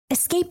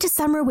Escape to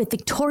summer with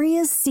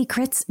Victoria's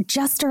Secret's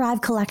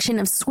just-arrived collection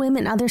of swim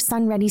and other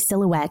sun-ready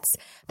silhouettes.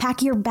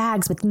 Pack your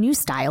bags with new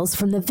styles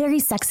from the very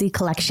sexy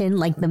collection,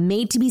 like the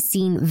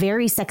made-to-be-seen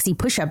very sexy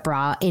push-up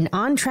bra in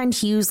on-trend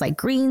hues like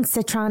green,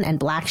 citron, and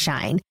black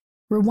shine.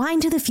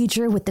 Rewind to the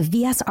future with the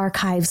VS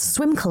Archives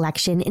swim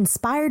collection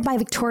inspired by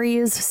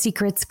Victoria's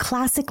Secret's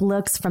classic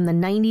looks from the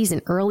 90s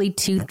and early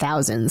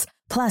 2000s.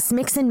 Plus,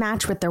 mix and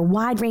match with their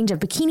wide range of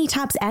bikini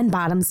tops and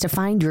bottoms to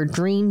find your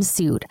dream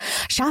suit.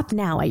 Shop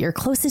now at your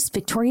closest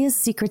Victoria's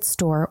Secret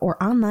store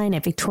or online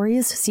at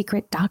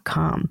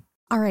victoriassecret.com.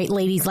 All right,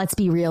 ladies, let's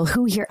be real.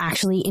 Who here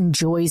actually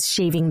enjoys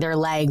shaving their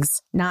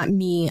legs? Not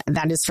me,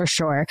 that is for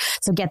sure.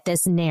 So get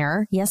this,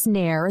 Nair. Yes,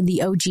 Nair,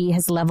 the OG,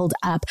 has leveled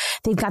up.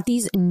 They've got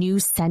these new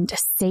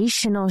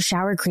sensational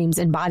shower creams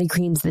and body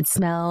creams that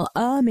smell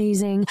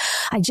amazing.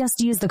 I just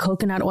used the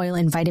coconut oil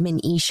and vitamin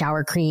E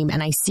shower cream,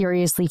 and I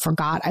seriously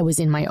forgot I was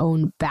in my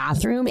own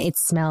bathroom. It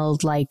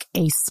smelled like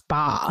a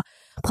spa.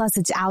 Plus,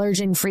 it's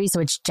allergen-free, so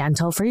it's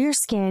gentle for your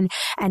skin,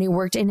 and it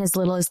worked in as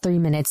little as 3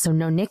 minutes, so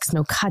no nicks,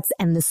 no cuts,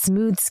 and the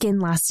smooth skin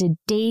lasted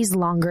days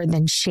longer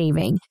than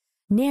shaving.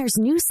 Nair's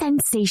new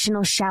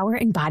sensational shower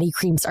and body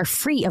creams are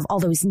free of all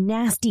those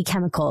nasty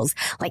chemicals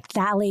like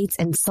phthalates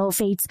and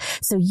sulfates,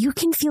 so you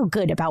can feel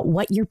good about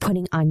what you're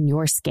putting on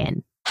your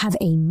skin. Have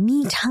a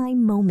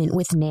me-time moment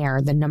with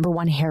Nair, the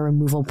 #1 hair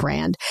removal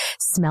brand.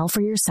 Smell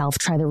for yourself.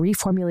 Try the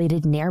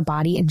reformulated Nair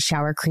body and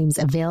shower creams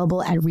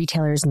available at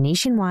retailers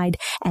nationwide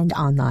and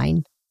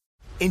online.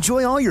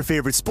 Enjoy all your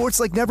favorite sports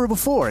like never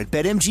before at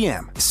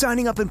BetMGM.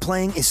 Signing up and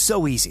playing is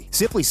so easy.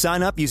 Simply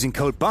sign up using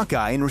code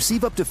Buckeye and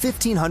receive up to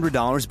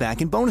 $1,500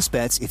 back in bonus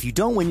bets if you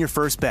don't win your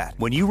first bet.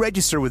 When you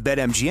register with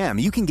BetMGM,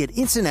 you can get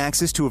instant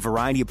access to a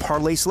variety of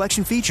parlay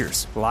selection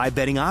features, live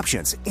betting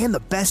options, and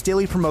the best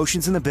daily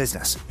promotions in the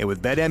business. And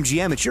with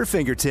BetMGM at your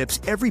fingertips,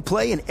 every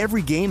play and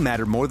every game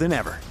matter more than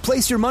ever.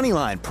 Place your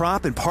moneyline,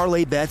 prop, and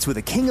parlay bets with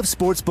the king of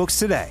sportsbooks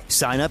today.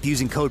 Sign up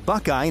using code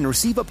Buckeye and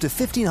receive up to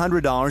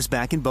 $1,500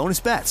 back in bonus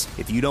bets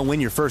if you don't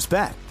win your first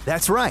bet.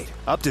 That's right,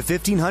 up to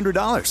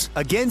 $1,500.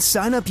 Again,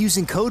 sign up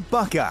using code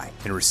Buckeye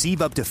and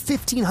receive up to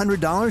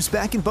 $1,500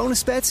 back in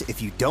bonus bets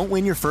if you don't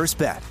win your first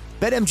bet.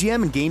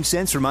 BetMGM and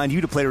GameSense remind you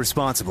to play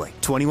responsibly.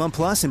 21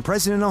 plus and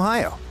present in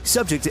Ohio.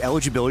 Subject to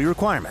eligibility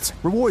requirements.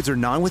 Rewards are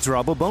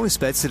non-withdrawable bonus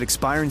bets that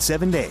expire in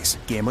 7 days.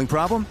 Gambling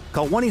problem?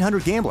 Call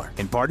 1-800-GAMBLER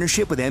in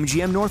partnership with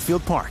MGM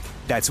Northfield Park.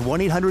 That's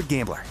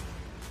 1-800-GAMBLER.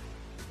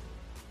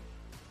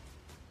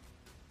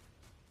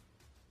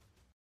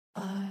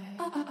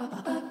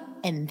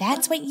 And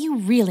that's what you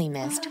really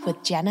missed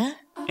with Jenna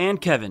and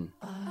Kevin,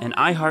 an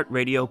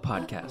iHeartRadio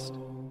podcast.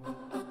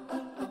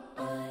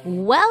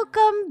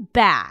 Welcome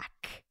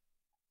back.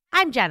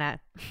 I'm Jenna.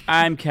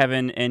 I'm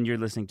Kevin, and you're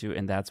listening to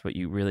And That's What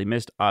You Really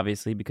Missed,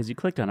 obviously, because you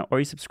clicked on it or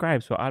you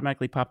subscribed, so it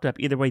automatically popped up.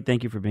 Either way,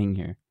 thank you for being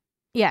here.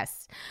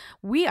 Yes,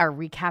 we are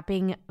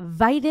recapping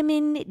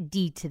Vitamin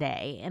D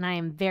today, and I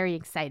am very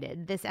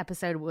excited. This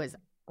episode was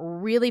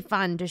really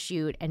fun to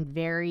shoot and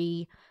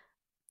very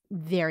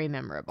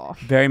memorable.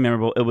 Very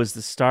memorable. It was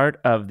the start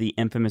of the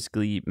infamous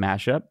Glee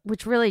mashup,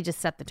 which really just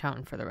set the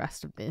tone for the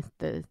rest of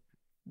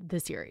the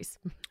series.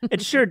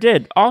 It sure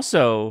did.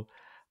 Also,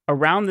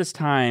 around this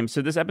time,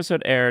 so this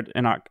episode aired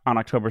on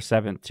October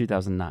 7th,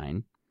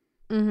 2009.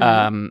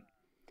 Mm-hmm.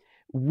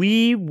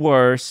 We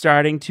were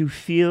starting to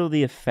feel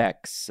the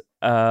effects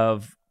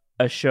of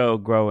a show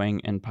growing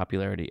in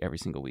popularity every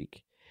single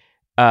week.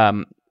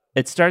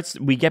 It starts,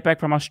 we get back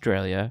from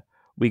Australia,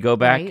 we go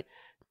back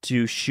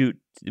to shoot.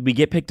 We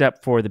get picked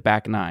up for the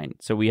back 9.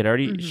 So we had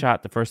already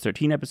shot the first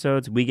 13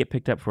 episodes. We get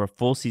picked up for a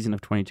full season of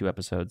 22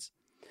 episodes.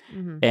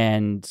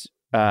 And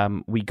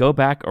we go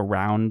back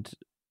around,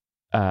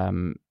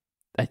 I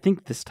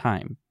think this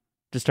time,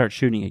 to start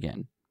shooting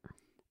again.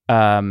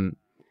 And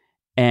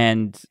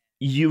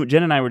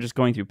Jen and I were just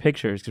going through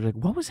pictures because we're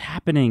like, what was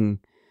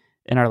happening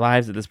in our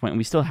lives at this point? And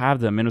we still have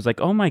them. And it was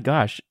like, oh my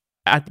gosh.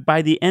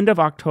 By the end of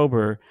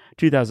October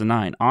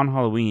 2009, on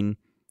Halloween,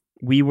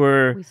 we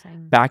were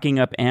backing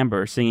up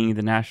Amber singing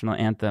the national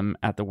anthem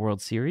at the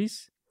World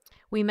Series.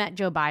 We met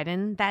Joe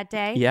Biden that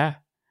day. Yeah.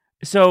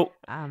 So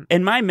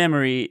in my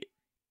memory,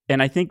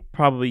 and I think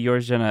probably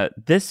yours, Jenna,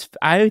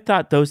 I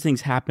thought those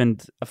things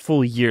happened a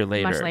full year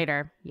later. Much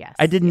later, yes.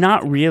 I did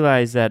not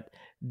realize that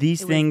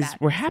these things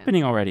were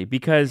happening already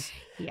because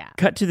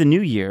cut to the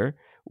new year,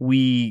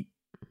 we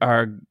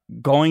are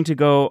going to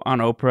go on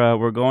Oprah.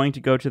 We're going to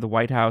go to the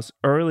White House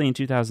early in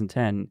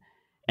 2010.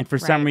 And for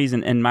some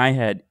reason, in my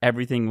head,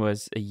 everything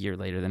was a year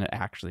later than it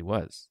actually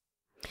was.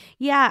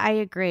 Yeah, I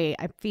agree.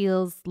 It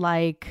feels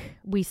like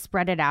we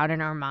spread it out in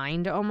our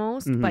mind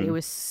almost, but it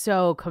was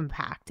so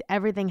compact.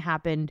 Everything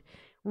happened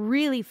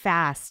really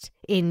fast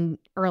in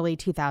early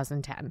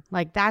 2010.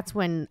 Like that's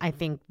when I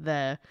think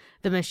the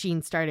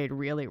machine started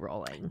really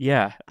rolling.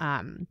 Yeah.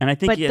 And I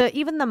think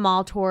even the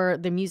mall tour,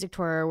 the music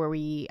tour where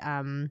we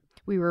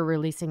were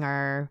releasing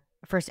our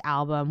first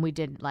album, we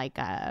did like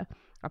a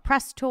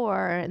press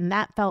tour, and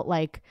that felt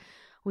like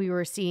we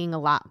were seeing a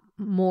lot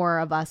more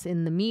of us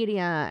in the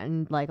media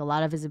and like a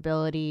lot of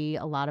visibility,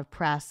 a lot of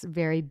press,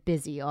 very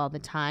busy all the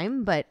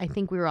time. But I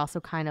think we were also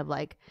kind of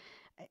like,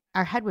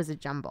 our head was a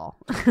jumble.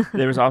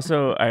 There was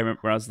also, I remember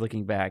when I was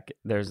looking back,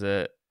 I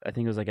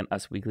think it was like an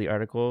Us Weekly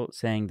article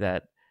saying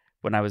that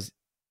when I was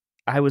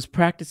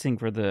practicing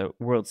for the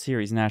World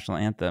Series national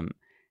anthem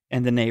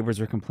and the neighbors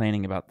were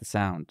complaining about the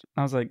sound.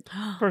 I was like,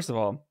 first of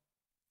all,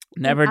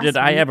 never did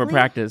I ever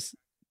practice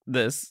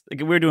this. Like,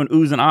 we were doing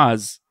oohs and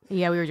ahs.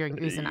 Yeah, we were doing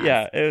oohs and ahs.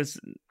 Yeah, it was.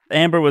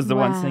 Amber was the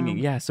one singing.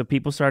 Yeah, so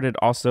people started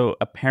also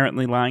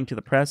apparently lying to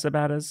the press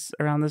about us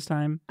around this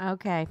time.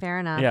 Okay, fair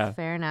enough. Yeah.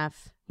 Fair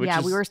enough. Which yeah,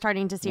 is we were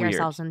starting to see weird.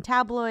 ourselves in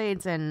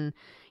tabloids, and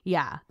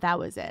yeah, that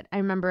was it. I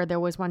remember there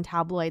was one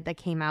tabloid that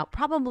came out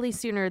probably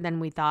sooner than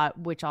we thought,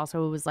 which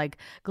also was like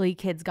Glee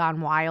Kids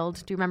Gone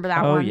Wild. Do you remember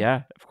that one? Oh,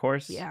 yeah, of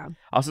course. Yeah.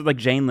 Also, like,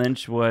 Jane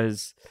Lynch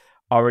was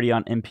already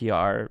on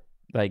NPR,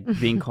 like,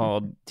 being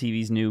called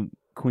TV's new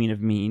Queen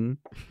of Mean.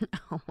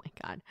 Oh my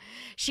God.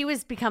 She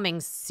was becoming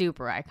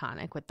super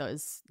iconic with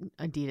those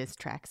Adidas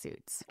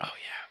tracksuits. Oh,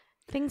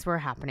 yeah. Things were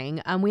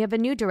happening. We have a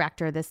new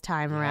director this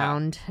time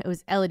around. It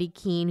was Elodie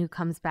Keene, who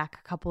comes back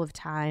a couple of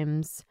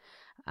times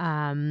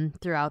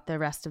throughout the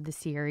rest of the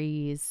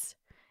series.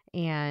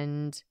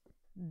 And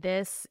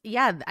this,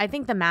 I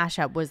think the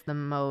mashup was the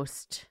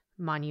most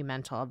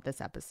monumental of this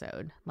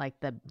episode. Like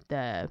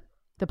the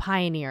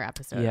pioneer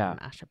episode of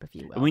the mashup, if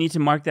you will. We need to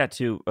mark that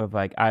too, of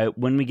like,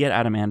 when we get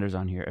Adam Anders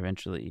on here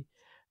eventually,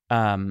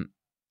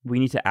 we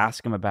need to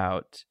ask him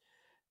about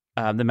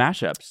the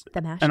mashups.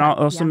 And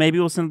also maybe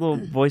we'll send a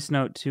little voice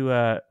note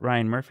to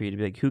Ryan Murphy to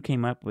be like, who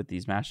came up with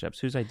these mashups?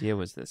 Whose idea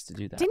was this to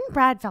do that? Didn't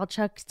Brad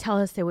Falchuk tell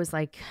us it was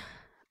like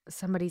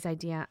somebody's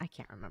idea? I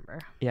can't remember.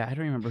 Yeah, I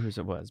don't remember whose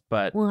it was,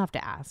 but we'll have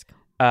to ask.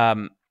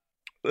 It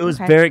was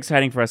very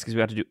exciting for us because we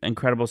got to do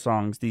incredible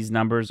songs. These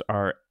numbers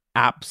are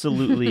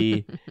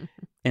absolutely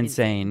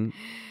insane.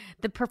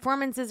 The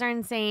performances are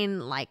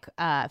insane. Like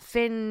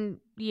Finn,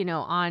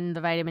 on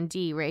the vitamin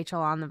D, Rachel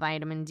on the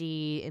vitamin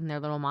D in their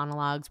little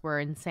monologues were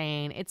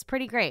insane. It's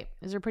pretty great.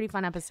 It was a pretty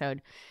fun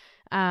episode.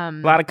 A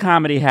lot of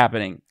comedy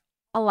happening.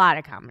 A lot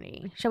of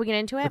comedy. Shall we get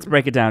into it? Let's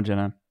break it down,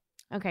 Jenna.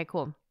 Okay,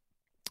 cool.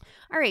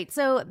 All right.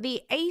 So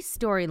the A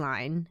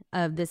storyline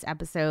of this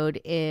episode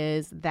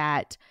is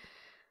that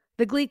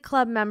the Glee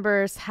Club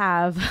members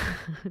have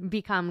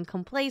become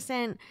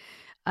complacent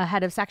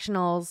ahead of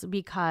sectionals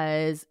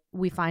because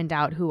we find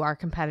out who our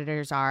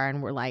competitors are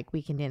and we're like,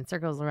 we can dance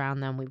circles around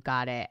them. We've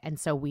got it. And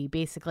so we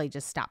basically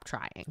just stop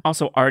trying.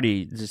 Also,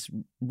 Artie, just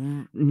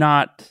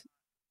not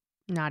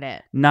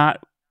it.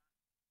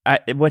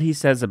 What he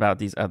says about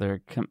these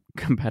other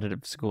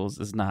competitive schools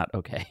is not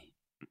okay.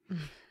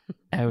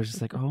 I was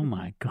just like, oh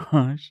my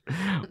gosh,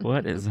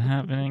 what is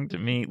happening to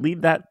me?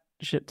 Leave that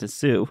shit to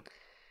Sue,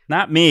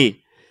 not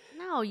me.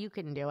 No, you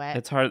couldn't do it.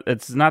 It's hard.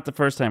 It's not the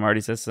first time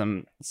Artie says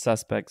some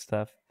suspect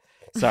stuff.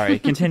 Sorry.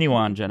 Continue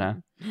on,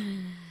 Jenna.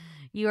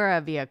 You are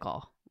a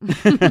vehicle.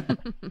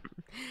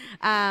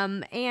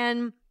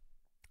 And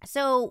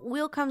so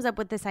Will comes up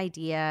with this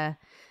idea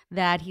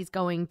that he's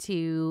going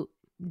to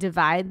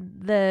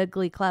divide the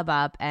Glee Club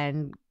up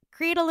and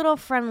create a little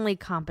friendly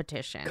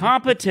competition.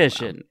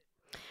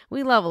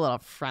 We love a little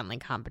friendly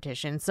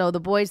competition. So the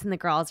boys and the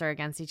girls are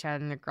against each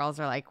other, and the girls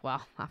are like,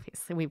 well,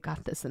 obviously we've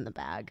got this in the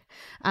bag.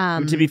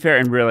 To be fair,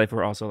 in real life,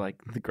 we're also like,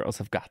 the girls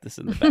have got this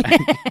in the bag.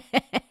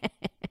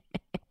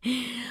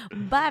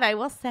 But I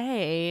will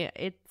say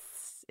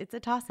it's a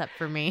toss-up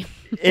for me.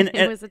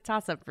 It was a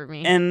toss-up for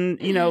me. And,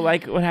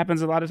 like what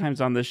happens a lot of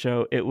times on this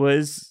show, it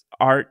was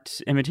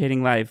art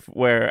imitating life,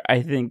 where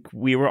I think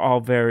we were all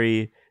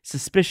very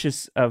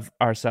suspicious of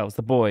ourselves,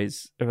 the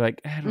boys. They were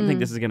like, I don't think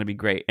this is going to be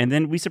great. And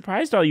then we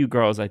surprised all you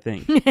girls, I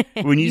think.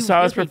 When you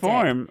saw us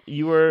perform,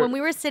 you were... When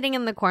we were sitting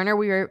in the corner,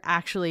 we were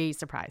actually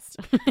surprised.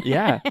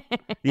 Yeah.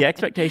 The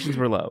expectations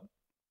were low.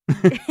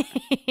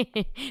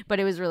 But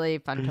it was really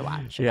fun to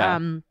watch. Yeah.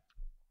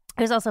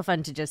 It was also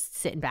fun to just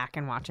sit back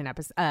and watch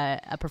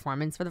a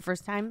performance for the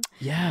first time.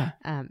 Yeah.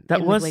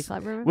 That was...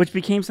 Which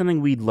became something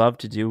we'd love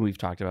to do. We've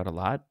talked about a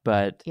lot.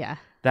 But yeah,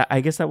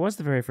 I guess that was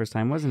the very first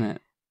time, wasn't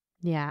it?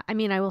 Yeah. I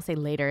mean, I will say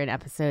later in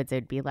episodes,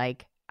 it'd be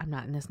like, I'm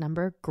not in this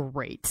number.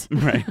 Great.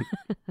 Right.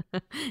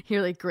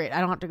 You're like, great. I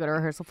don't have to go to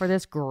rehearsal for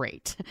this.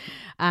 Great.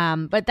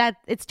 But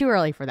it's too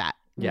early for that.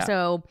 Yeah.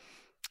 So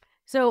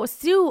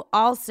Sue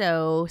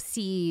also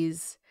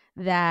sees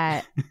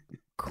that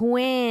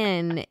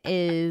Quinn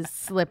is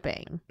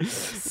slipping.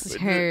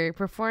 Her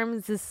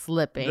performance is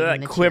slipping.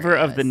 That quiver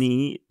of the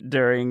knee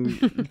during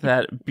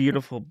that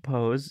beautiful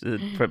pose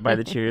by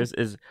the cheers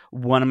is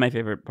one of my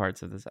favorite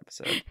parts of this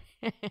episode.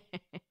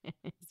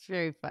 It's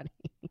very funny.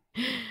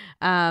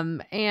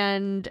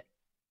 And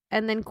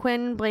then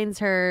Quinn blames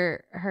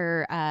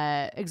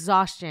her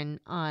exhaustion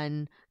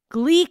on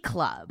Glee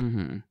Club.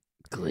 Mm-hmm.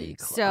 Glee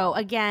Club. So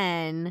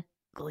again,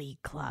 Glee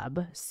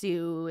Club.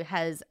 Sue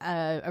has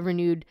a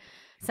renewed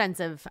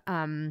sense of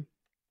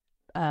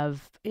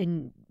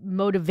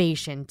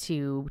motivation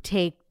to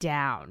take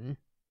down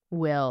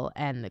Will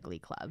and the Glee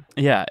Club.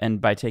 Yeah, and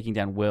by taking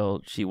down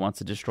Will, she wants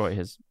to destroy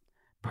his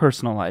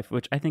personal life,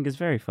 which I think is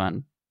very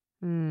fun.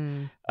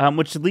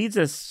 Which leads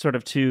us sort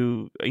of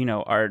to,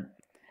 our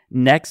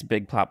next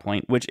big plot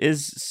point, which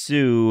is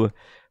Sue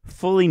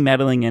fully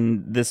meddling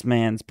in this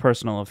man's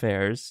personal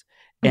affairs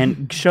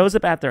and shows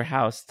up at their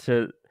house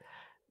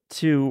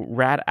to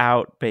rat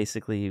out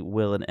basically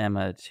Will and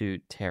Emma to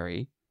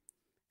Terry,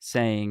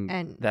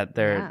 saying that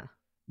they're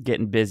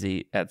getting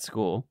busy at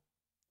school.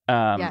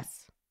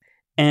 Yes.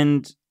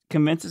 And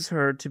convinces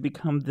her to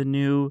become the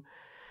new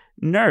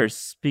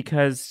nurse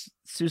because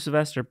Sue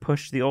Sylvester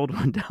pushed the old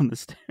one down the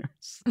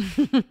stairs.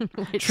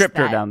 Tripped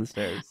her down the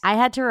stairs. I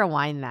had to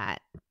rewind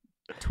that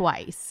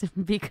twice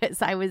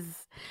because I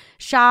was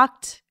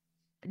shocked,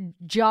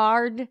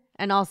 jarred,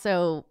 and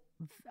also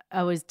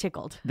I was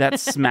tickled. That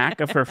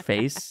smack of her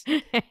face,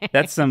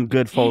 that's some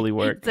good Foley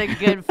work. It's a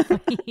good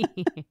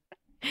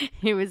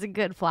It was a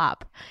good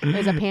flop. It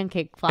was a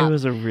pancake flop. It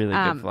was a really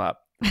good flop.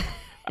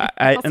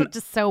 Also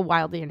just so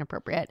wildly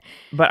inappropriate.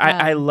 But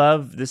I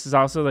love, this is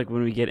also like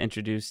when we get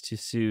introduced to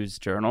Sue's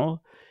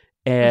journal,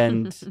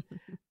 and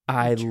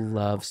I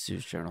love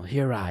Sue's journal.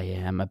 Here I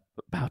am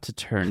about to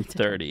turn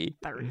 30.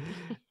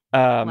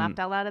 Laughed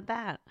out loud at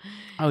that.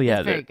 Oh yeah.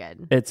 It's very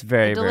good. It's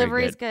very, the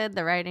delivery is good. good.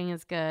 The writing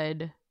is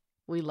good.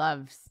 We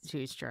love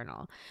Sue's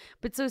journal.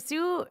 But so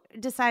Sue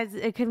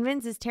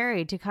convinces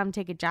Terry to come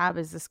take a job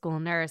as a school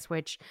nurse,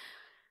 which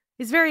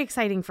is very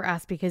exciting for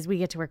us because we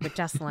get to work with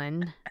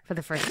Jessalyn for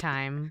the first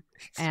time.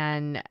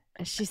 And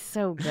she's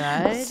so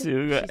good.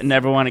 Sue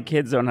never wanted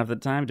kids, don't have the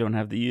time, don't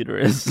have the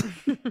uterus.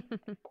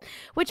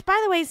 Which,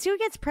 by the way, Sue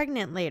gets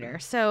pregnant later.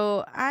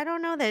 So I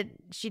don't know that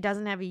she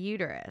doesn't have a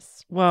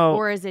uterus. Well,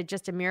 or is it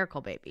just a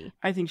miracle baby?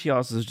 I think she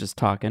also is just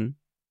talking.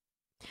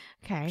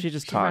 Okay.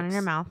 She's talks. Running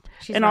her mouth.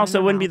 And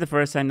also wouldn't be the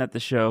first time that the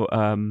show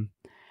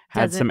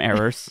had some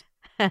errors.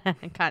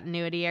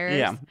 Continuity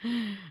errors.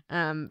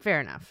 Yeah. Fair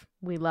enough.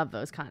 We love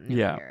those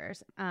continuity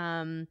errors.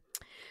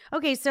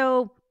 Okay,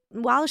 so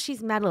while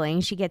she's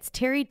meddling, she gets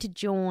Terry to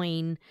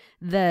join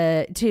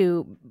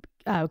to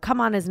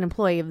come on as an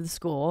employee of the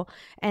school,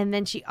 and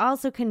then she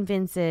also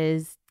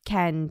convinces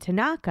Ken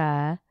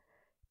Tanaka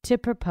to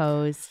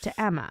propose to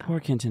Emma. Poor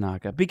Ken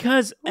Tanaka,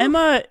 because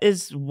Emma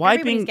is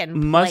wiping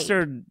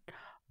mustard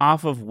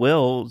off of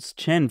Will's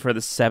chin for the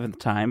 7th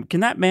time.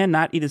 Can that man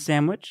not eat a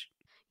sandwich?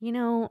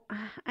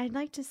 I'd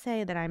like to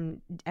say that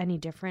I'm any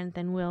different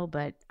than Will,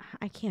 but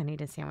I can't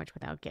eat a sandwich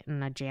without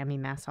getting a jammy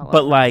mess all over.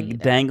 But like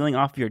dangling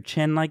off your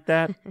chin like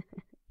that?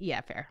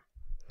 Yeah, fair.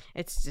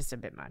 It's just a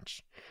bit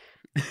much.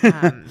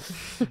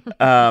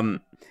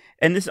 And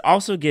this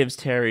also gives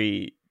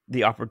Terry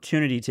the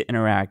opportunity to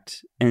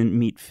interact and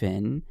meet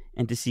Finn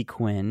and to see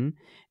Quinn,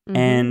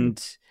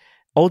 and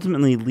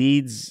ultimately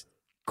leads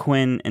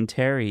Quinn and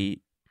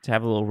Terry to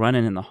have a little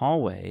run-in in the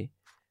hallway,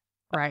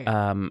 right?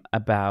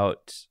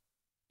 About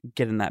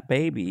getting that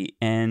baby,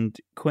 and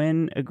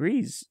Quinn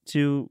agrees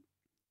to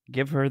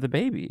give her the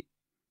baby,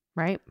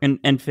 right?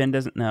 And Finn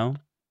doesn't know,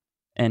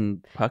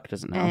 and Puck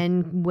doesn't know,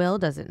 and Will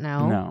doesn't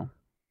know. No.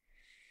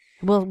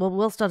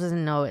 Will still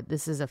doesn't know it.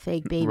 This is a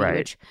fake baby, right.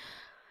 Which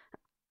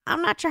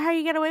I'm not sure how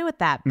you get away with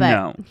that,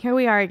 but here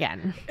we are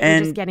again. We're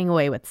just getting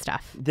away with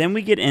stuff. Then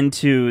we get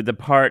into the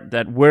part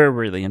that we're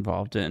really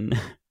involved in,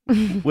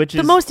 which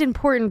is the most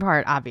important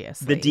part,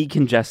 obviously. The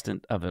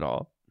decongestant of it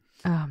all.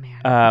 Oh,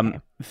 man. Okay.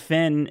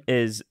 Finn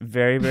is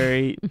very,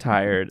 very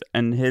tired,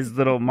 and his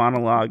little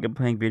monologue of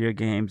playing video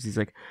games, he's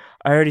like,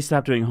 I already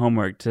stopped doing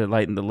homework to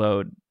lighten the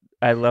load.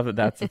 I love that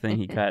that's the thing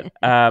he cut.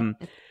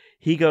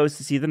 He goes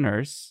to see the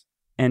nurse,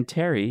 and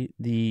Terry,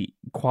 the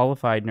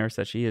qualified nurse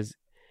that she is,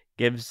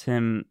 gives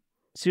him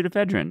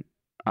pseudoephedrine,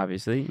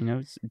 obviously.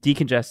 It's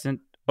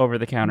decongestant, over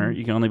the counter.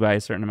 You can only buy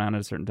a certain amount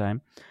at a certain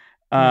time.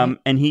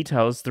 And he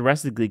tells the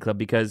rest of the Glee Club,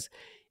 because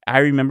I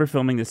remember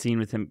filming the scene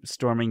with him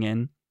storming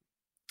in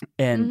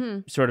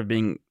and sort of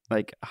being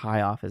like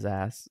high off his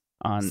ass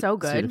on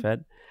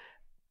Sudafed.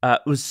 It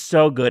was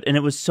so good, and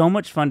it was so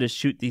much fun to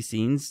shoot these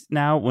scenes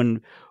now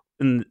when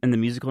in the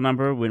musical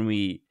number when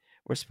we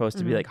were supposed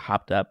to be like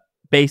hopped up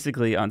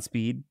basically on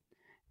speed,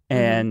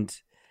 and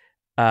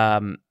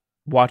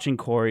watching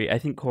Corey. I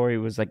think Corey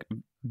was like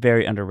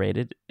very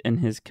underrated in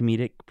his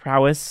comedic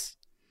prowess.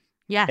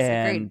 Yes,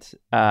 and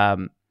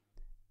agreed.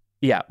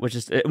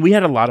 We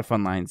had a lot of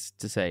fun lines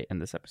to say in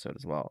this episode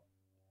as well,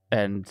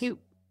 and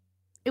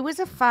it was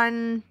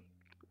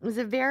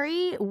a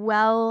very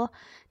well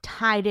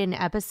tied in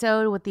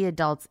episode with the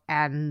adults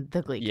and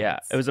the Glee kids. Yeah,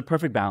 it was a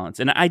perfect balance.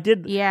 And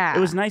it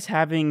was nice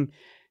having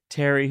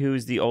Terry,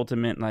 who's the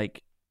ultimate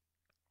like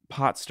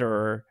pot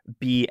stirrer,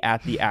 be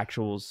at the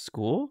actual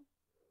school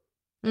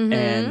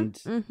and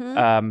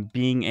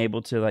being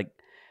able to like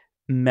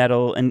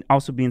meddle and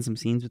also be in some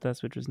scenes with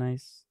us, which was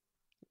nice.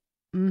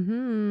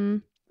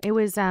 It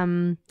was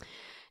did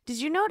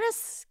you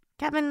notice,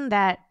 Kevin,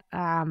 that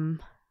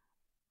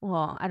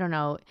well, I don't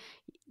know,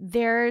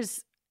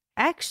 there's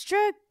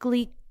extra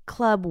Glee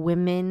Club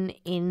women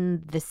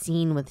in the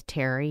scene with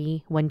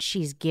Terry when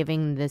she's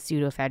giving the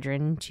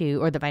pseudoephedrine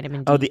to, or the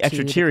vitamin D the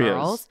extra to Cheerios. the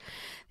girls.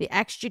 The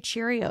extra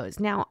Cheerios.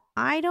 Now,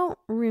 I don't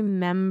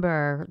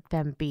remember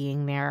them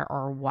being there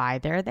or why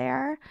they're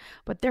there,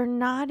 but they're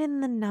not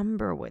in the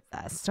number with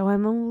us. So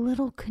I'm a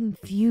little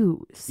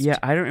confused. Yeah,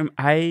 I don't.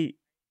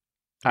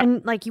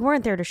 And like, you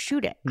weren't there to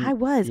shoot it. I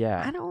was.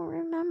 Yeah. I don't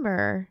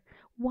remember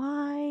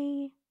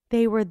why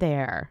they were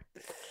there.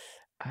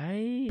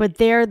 But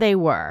there they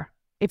were.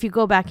 If you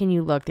go back and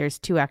you look, there's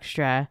 2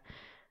 extra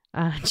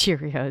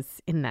Cheerios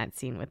in that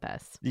scene with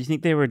us. Do you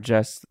think they were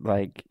just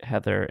like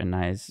Heather and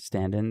Naya's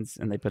stand-ins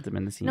and they put them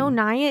in the scene? No,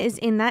 Naya is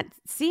in that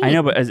scene. I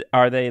know, but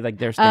are they like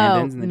their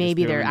stand-ins? And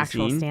maybe they're the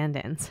actual scene?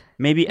 stand-ins.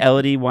 Maybe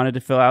Elodie wanted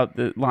to fill out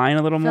the line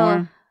a little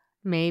more?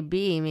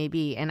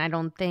 Maybe. And I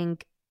don't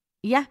think...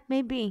 Yeah,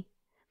 maybe.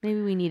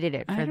 Maybe we needed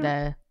it for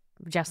the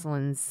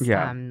Jesselyn's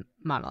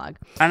monologue.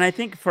 And I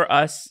think for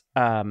us,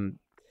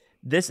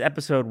 this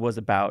episode was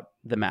about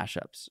the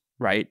mashups,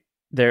 right?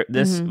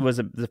 This was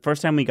the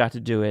first time we got to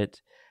do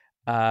it.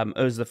 It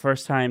was the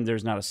first time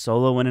there's not a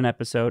solo in an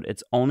episode.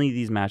 It's only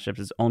these mashups.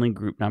 It's only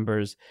group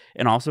numbers.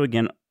 And also,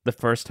 again, the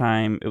first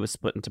time it was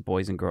split into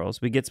boys and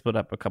girls. We get split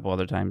up a couple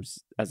other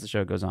times as the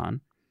show goes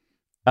on.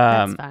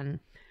 That's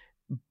fun.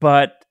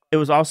 But it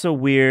was also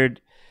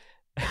weird.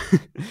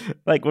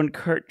 Like when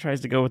Kurt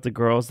tries to go with the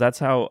girls, that's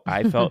how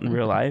I felt in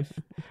real life,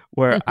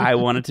 where I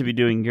wanted to be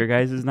doing your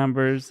guys'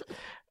 numbers.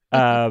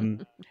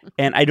 And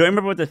I don't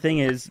remember what the thing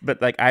is,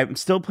 but like I'm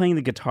still playing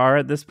the guitar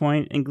at this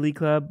point in Glee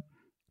Club,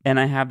 and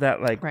I have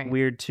that like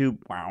weird tube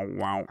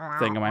wow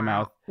thing in my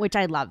mouth, which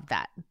I love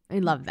that. I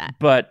love that.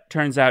 But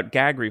turns out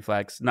gag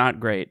reflex not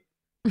great.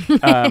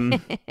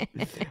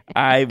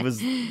 I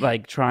was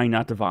like trying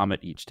not to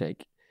vomit each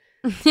take.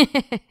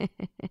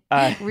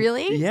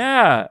 Really?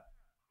 Yeah.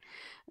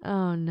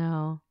 Oh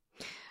no.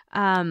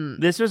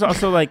 This was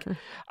also like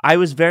I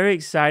was very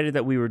excited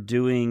that we were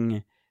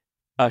doing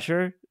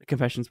Usher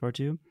Confessions Part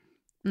 2.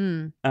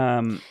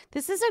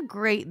 This is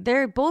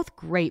they're both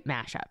great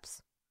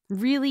mashups.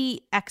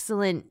 Really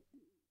excellent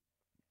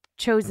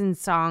chosen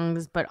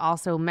songs, but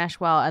also mesh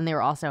well, and they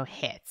were also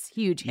hits,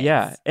 huge hits.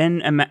 Yeah,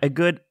 and a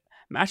good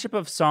mashup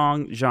of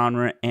song,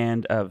 genre,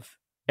 and of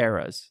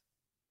eras,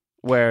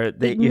 where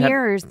it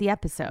mirrors the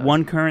episode.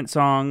 One current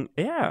song,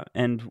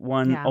 and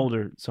one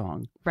older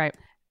song. Right.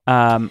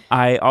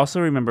 I also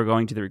remember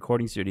going to the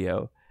recording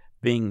studio,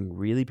 being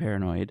really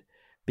paranoid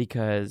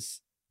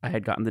because I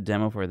had gotten the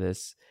demo for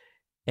this,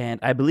 and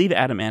I believe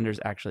Adam Anders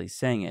actually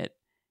sang it,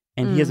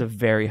 and he has a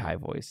very high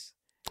voice.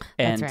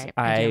 And that's right.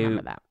 I do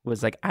remember that.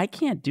 Was like, I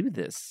can't do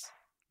this.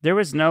 There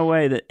was no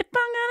way that if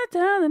I'm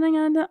gonna tell, then I'm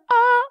gonna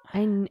I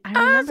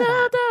remember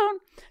that.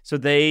 So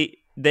they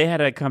had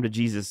to come to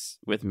Jesus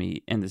with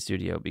me in the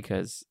studio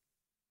because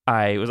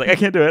I was like, I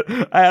can't do it.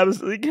 I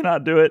absolutely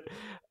cannot do it.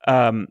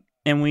 And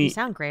you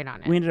sound great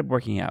on it. We ended up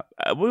working out.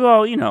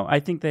 Well, I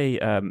think they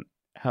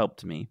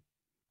helped me.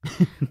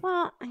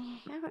 Well,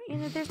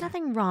 there's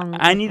nothing wrong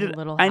with I needed a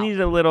little I help.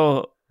 needed a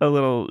little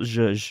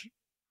zhuzh.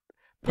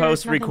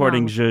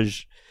 Post-recording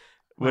zhuzh,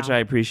 which I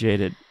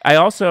appreciated. I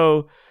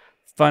also,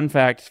 fun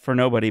fact for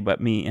nobody but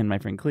me and my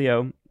friend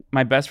Cleo,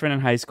 my best friend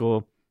in high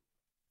school,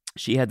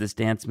 she had this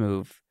dance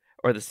move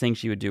or this thing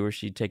she would do where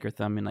she'd take her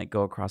thumb and like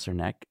go across her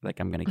neck like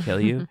I'm going to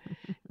kill you.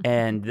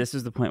 And this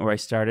is the point where I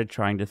started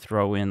trying to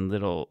throw in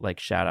little like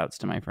shout outs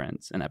to my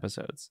friends in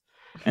episodes.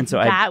 And so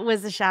that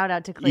was a shout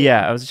out to Cleo.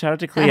 Yeah, it was a shout out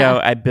to Cleo.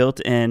 I built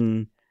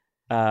in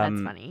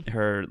that's funny.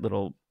 Her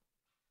little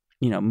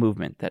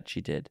movement that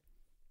she did.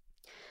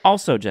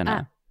 Also,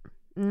 Jenna.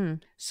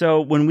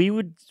 So when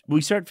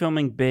we start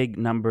filming big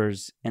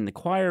numbers in the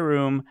choir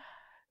room,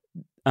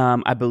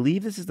 I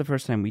believe this is the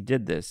first time we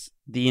did this.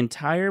 The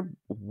entire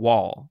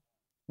wall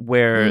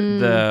where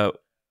the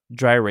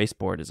dry erase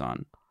board is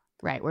on.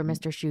 Right, where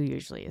Mr. Shu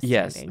usually is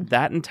standing. Yes,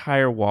 that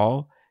entire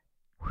wall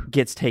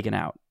gets taken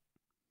out.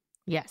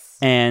 Yes.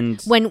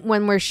 And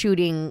when we're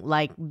shooting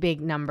like big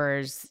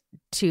numbers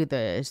to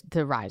the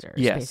risers,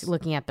 basically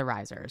looking at the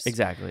risers.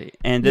 Exactly.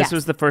 And this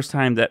was the first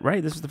time that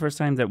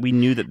we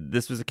knew that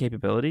this was a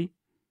capability.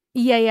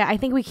 Yeah. I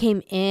think we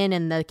came in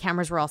and the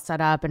cameras were all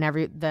set up and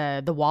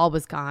the wall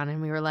was gone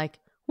and we were like,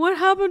 what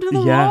happened to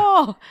the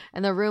wall?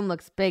 And the room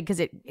looks big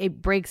because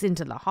it breaks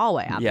into the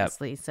hallway,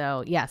 obviously. Yep.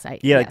 So yes,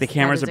 like the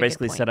cameras are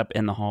basically set up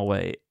in the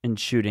hallway and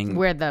shooting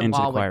where the into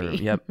wall the choir would be.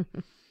 room. Yep.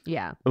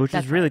 Yeah. Which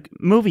is really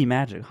movie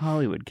magic,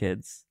 Hollywood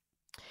kids.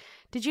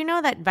 Did you know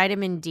that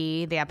Vitamin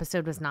D, the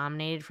episode, was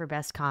nominated for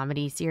Best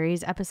Comedy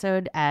Series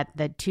episode at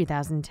the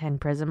 2010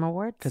 Prism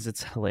Awards? Because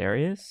it's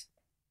hilarious.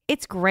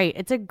 It's great.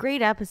 It's a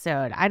great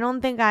episode. I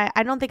don't think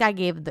I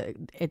gave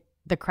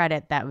the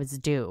credit that was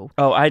due.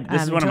 Oh,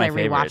 this is one of my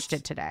favorites. I rewatched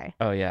it today.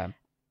 Oh yeah.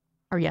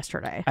 Or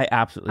yesterday. I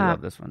absolutely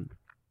love this one.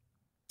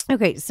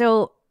 Okay,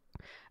 so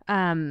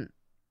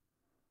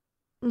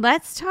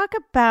let's talk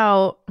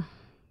about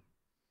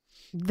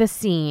the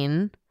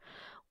scene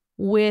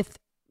with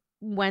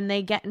when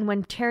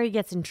Terry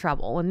gets in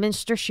trouble, when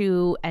Mr.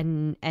 Shu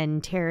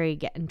and Terry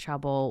get in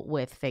trouble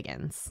with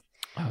Figgins.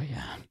 Oh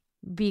yeah.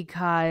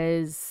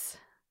 Because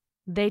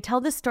they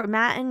tell this story.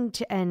 Matt and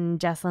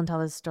Jesselyn tell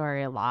this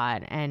story a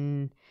lot,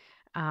 and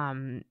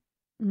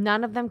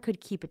none of them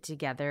could keep it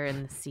together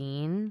in the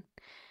scene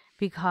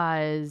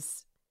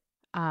because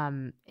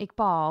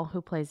Iqbal,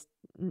 who plays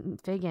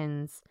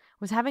Figgins,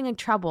 was having a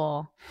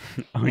trouble.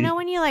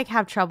 When you like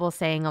have trouble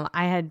saying,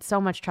 I had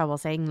so much trouble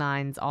saying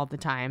lines all the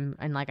time,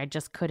 and like I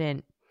just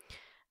couldn't.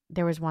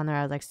 There was one where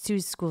I was like,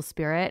 Sue's School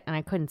Spirit, and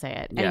I couldn't say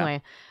it. Yeah.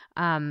 Anyway,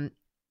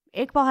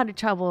 Iqbal had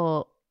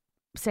trouble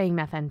saying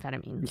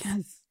methamphetamines.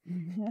 Yes.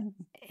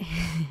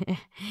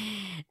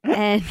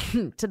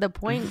 And to the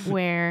point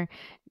where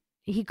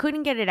he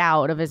couldn't get it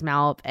out of his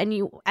mouth.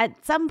 And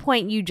at some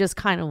point, you just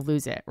kind of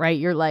lose it, right?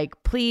 You're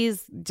like,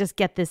 please just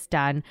get this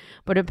done.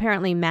 But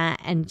apparently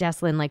Matt and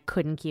Jesselyn like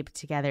couldn't keep it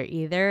together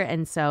either.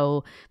 And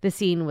so the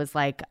scene was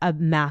like a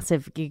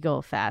massive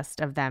giggle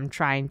fest of them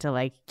trying to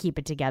like keep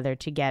it together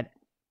to get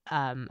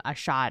a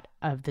shot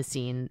of the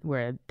scene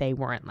where they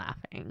weren't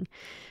laughing.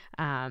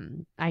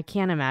 I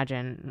can't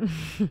imagine.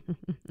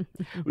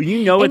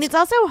 And it's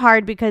also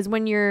hard because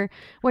when you're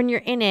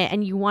in it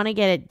and you want to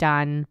get it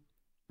done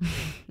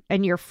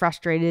and you're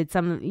frustrated,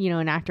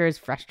 an actor is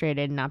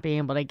frustrated not being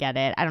able to get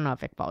it. I don't know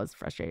if Iqbal is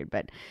frustrated,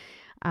 but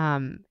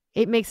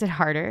it makes it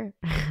harder.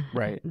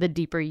 Right. The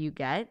deeper you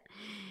get.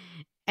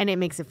 And it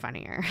makes it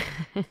funnier.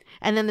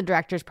 And then the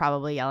director's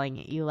probably yelling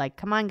at you like,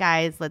 come on,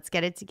 guys, let's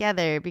get it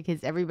together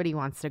because everybody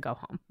wants to go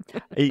home.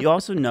 You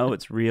also know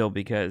it's real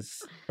bad.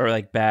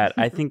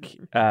 I think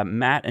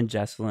Matt and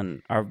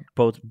Jesselyn are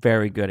both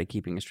very good at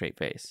keeping a straight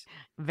face.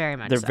 Very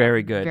much They're so.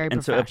 very good. Very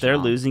and so if they're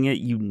losing it,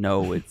 you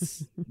know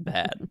it's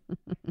bad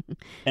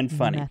and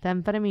funny.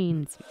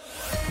 Methamphetamines.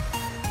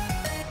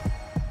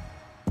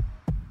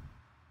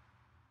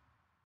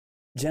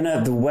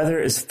 Jenna, the weather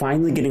is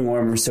finally getting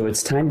warmer, so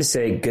it's time to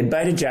say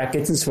goodbye to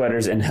jackets and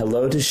sweaters and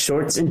hello to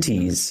shorts and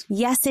tees.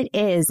 Yes, it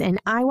is. And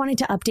I wanted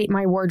to update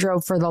my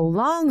wardrobe for the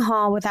long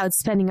haul without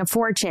spending a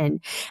fortune.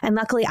 And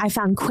luckily, I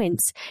found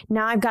Quince.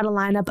 Now I've got a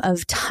lineup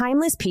of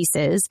timeless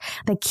pieces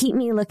that keep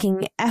me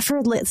looking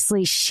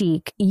effortlessly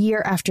chic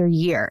year after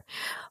year.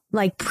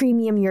 Like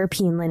premium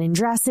European linen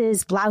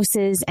dresses,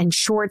 blouses, and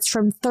shorts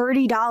from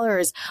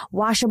 $30,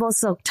 washable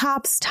silk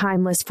tops,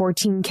 timeless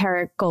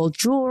 14-karat gold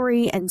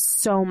jewelry, and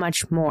so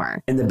much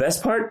more. And the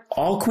best part,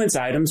 all Quince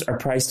items are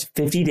priced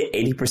 50 to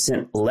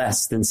 80%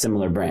 less than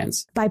similar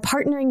brands. By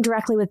partnering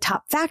directly with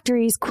top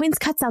factories, Quince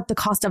cuts out the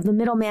cost of the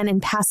middleman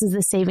and passes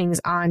the savings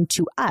on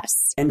to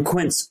us. And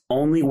Quince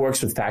only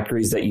works with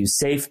factories that use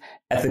safe,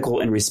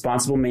 ethical, and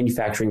responsible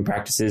manufacturing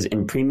practices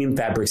in premium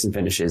fabrics and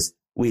finishes.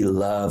 We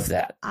love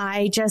that.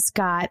 I just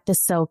got the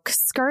silk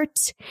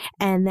skirt,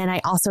 and then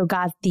I also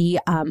got the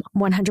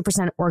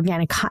 100%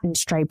 organic cotton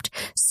striped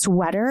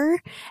sweater.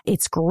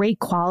 It's great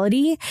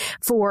quality.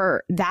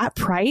 For that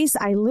price,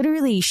 I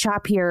literally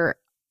shop here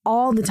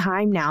all the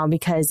time now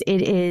because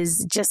it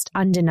is just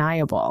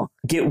undeniable.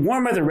 Get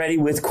warm weather ready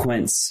with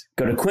Quince.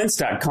 Go to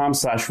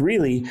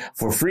quince.com/really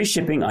for free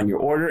shipping on your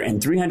order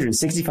and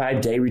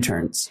 365-day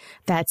returns.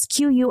 That's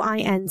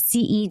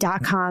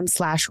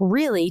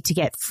QUINCE.com/really to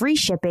get free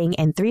shipping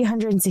and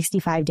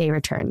 365-day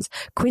returns.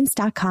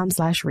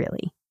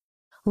 Quince.com/really.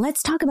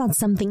 Let's talk about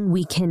something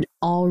we can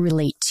all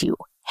relate to.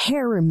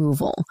 Hair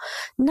removal.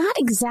 Not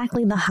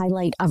exactly the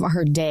highlight of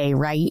our day,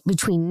 right?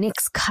 Between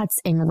nicks, cuts,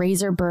 and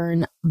razor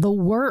burn, the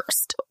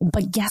worst.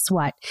 But guess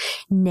what?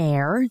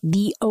 Nair,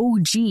 the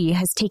OG,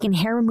 has taken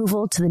hair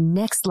removal to the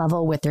next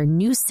level with their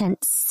new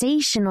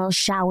sensational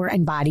shower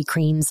and body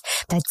creams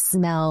that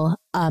smell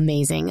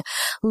amazing.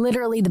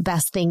 Literally the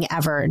best thing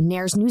ever.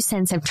 Nair's new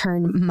scents have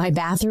turned my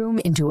bathroom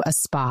into a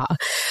spa.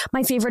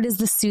 My favorite is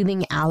the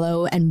soothing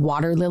aloe and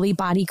water lily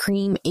body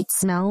cream. It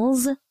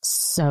smells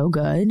so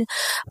good.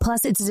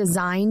 Plus, it's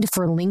designed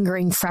for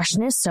lingering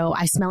freshness, so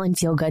I smell and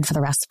feel good for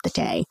the rest of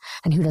the day.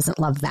 And who doesn't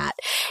love that?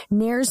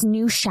 Nair's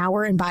new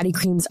shower and body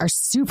creams are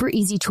super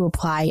easy to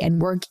apply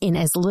and work in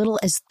as little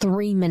as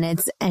 3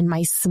 minutes, and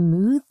my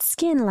smooth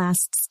skin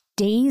lasts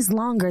days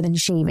longer than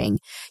shaving.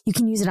 You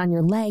can use it on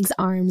your legs,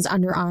 arms,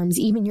 underarms,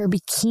 even your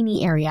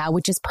bikini area,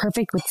 which is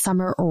perfect with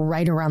summer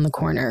right around the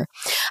corner.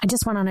 I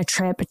just went on a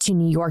trip to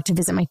New York to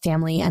visit my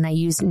family, and I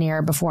used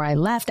Nair before I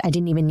left. I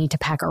didn't even need to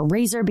pack a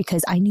razor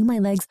because I knew my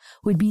legs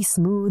would be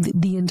smooth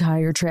the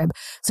entire trip.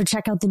 So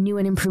check out the new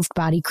and improved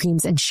body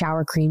creams and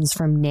shower creams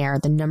from Nair,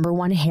 the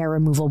 #1 hair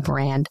removal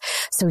brand.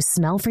 So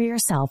smell for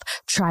yourself.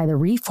 Try the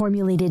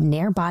reformulated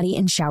Nair body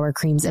and shower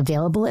creams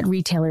available at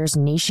retailers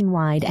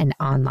nationwide and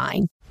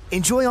online.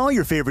 Enjoy all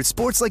your favorite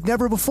sports like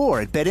never before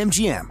at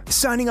BetMGM.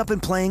 Signing up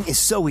and playing is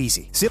so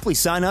easy. Simply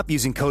sign up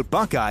using code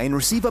Buckeye and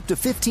receive up to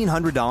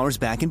 $1,500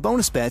 back in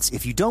bonus bets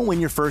if you don't win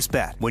your first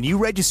bet. When you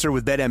register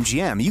with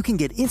BetMGM, you can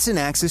get instant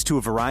access to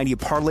a variety of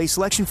parlay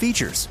selection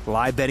features,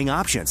 live betting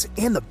options,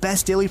 and the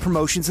best daily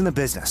promotions in the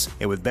business.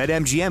 And with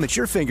BetMGM at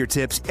your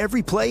fingertips,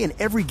 every play and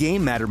every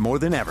game matter more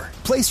than ever.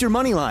 Place your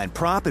moneyline,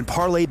 prop, and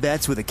parlay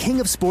bets with the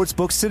king of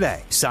sportsbooks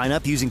today. Sign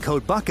up using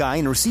code Buckeye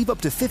and receive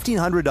up to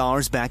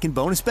 $1,500 back in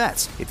bonus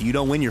bets. If if you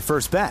don't win your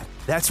first bet.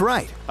 That's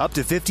right, up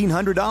to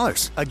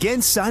 $1,500.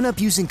 Again, sign up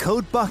using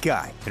code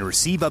Buckeye and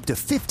receive up to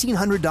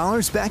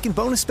 $1,500 back in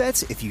bonus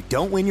bets if you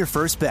don't win your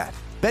first bet.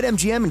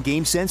 BetMGM and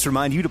GameSense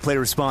remind you to play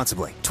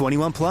responsibly.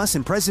 21 plus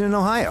and present in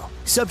Ohio.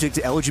 Subject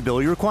to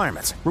eligibility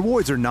requirements.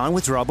 Rewards are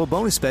non-withdrawable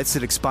bonus bets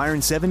that expire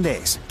in 7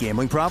 days.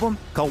 Gambling problem?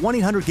 Call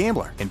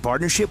 1-800-GAMBLER in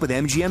partnership with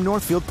MGM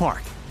Northfield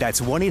Park.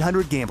 That's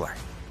 1-800-GAMBLER.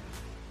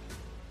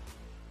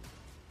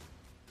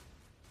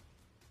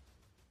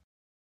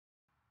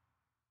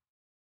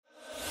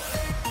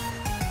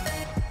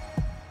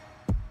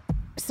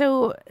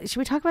 So, should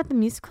we talk about the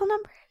musical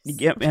numbers?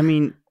 Yeah, I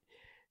mean,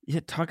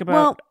 talk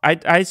about.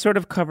 I sort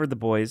of covered the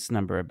boys'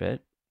 number a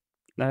bit.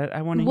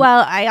 I want to.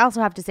 Well, I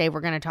also have to say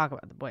we're going to talk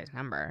about the boys'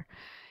 number.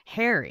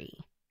 Harry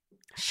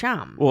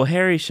Shum. Well,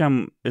 Harry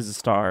Shum is a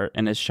star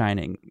and is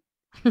shining.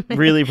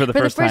 Really, for the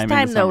first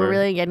time. Though, we're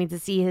really getting to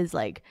see his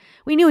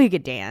we knew he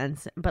could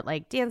dance, but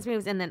dance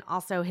moves, and then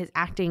also his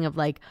acting of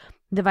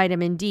the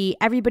vitamin D.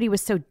 Everybody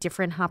was so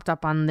different, hopped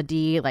up on the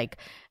D.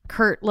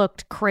 Kurt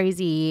looked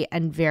crazy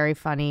and very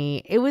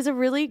funny. It was a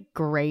really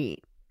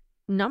great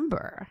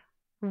number,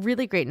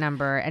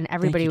 and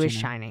everybody was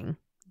shining.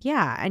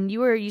 Yeah, and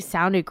you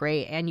sounded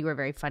great, and you were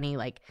very funny,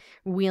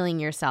 wheeling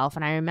yourself.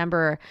 And I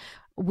remember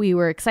we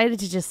were excited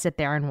to just sit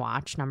there and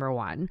watch number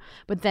one,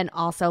 but then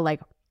also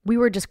we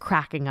were just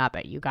cracking up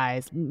at you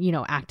guys,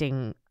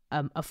 acting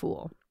a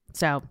fool.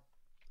 So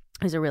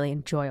it was a really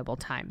enjoyable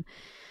time.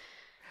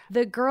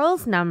 The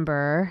girls'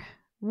 number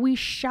we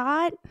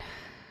shot,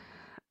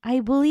 I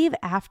believe,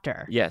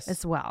 after. Yes.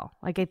 As well.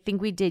 I think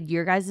we did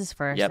your guys'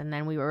 first, yep. And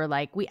then we were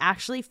we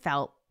actually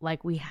felt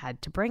like we had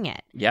to bring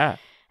it. Yeah.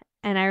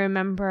 And I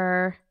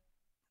remember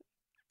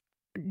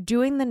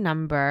doing the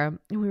number,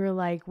 and we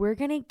were we're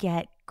going to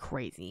get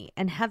crazy.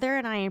 And Heather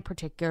and I in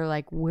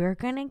particular, we're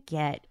going to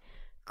get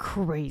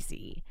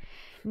crazy.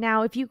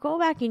 Now, if you go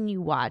back and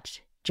you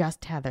watch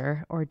just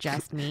Heather or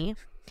just me,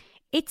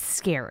 it's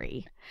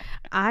scary.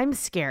 I'm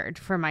scared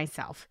for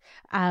myself.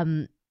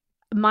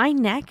 My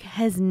neck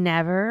has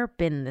never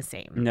been the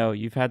same. No,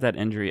 you've had that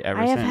injury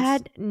ever since. I have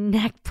had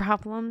neck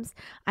problems.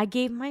 I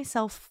gave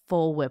myself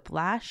full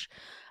whiplash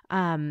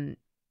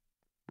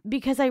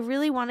because I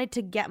really wanted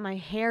to get my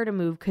hair to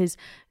move, because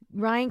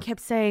Ryan kept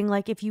saying,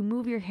 if you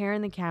move your hair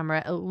in the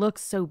camera, it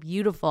looks so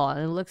beautiful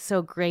and it looks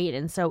so great.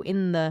 And so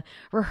in the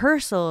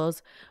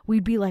rehearsals,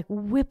 we'd be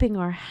whipping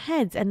our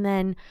heads. And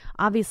then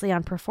obviously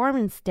on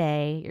performance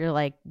day,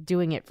 you're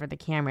doing it for the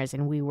cameras.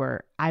 And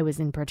I was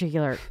in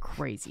particular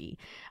crazy.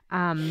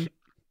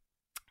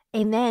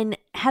 And then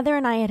Heather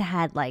and I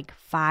had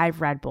 5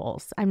 Red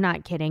Bulls. I'm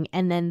not kidding.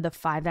 And then the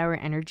 5-hour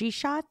energy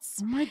shots.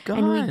 Oh my God.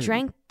 And we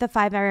drank the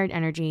 5-hour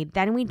energy.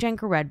 Then we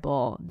drank a Red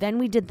Bull. Then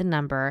we did the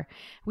number.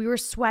 We were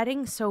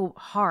sweating so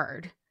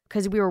hard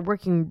because we were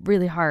working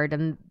really hard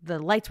and the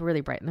lights were really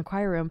bright in the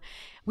choir room.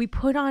 We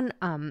put on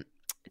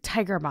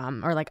Tiger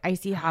Balm or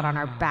Icy Hot on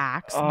our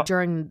backs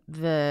during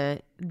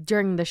the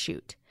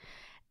shoot.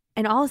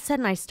 And all of a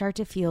sudden I start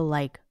to feel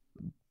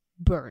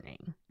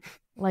burning.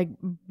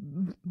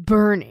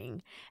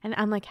 Burning. And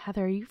I'm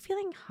Heather, are you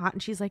feeling hot?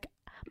 And she's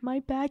my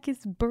back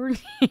is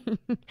burning.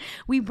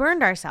 We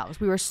burned ourselves.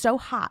 We were so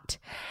hot.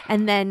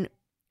 And then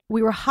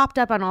we were hopped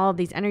up on all of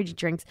these energy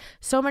drinks,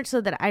 so much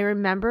so that I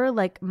remember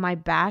my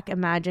back,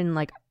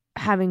 imagine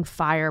having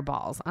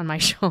fireballs on my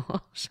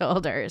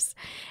shoulders,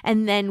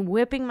 and then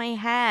whipping my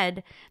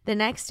head the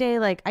next day.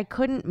 I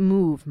couldn't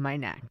move my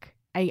neck.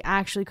 I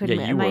actually couldn't.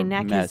 Yeah, my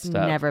neck has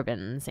up. Never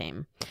been the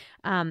same.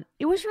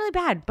 It was really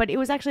bad, but it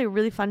was actually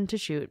really fun to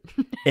shoot.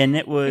 And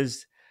it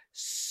was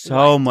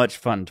so much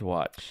fun to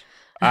watch.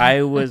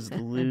 I was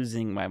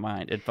losing my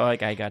mind. It felt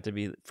like I got to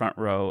be front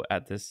row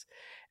at this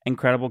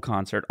incredible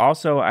concert.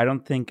 Also, I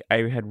don't think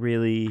I had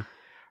really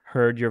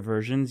heard your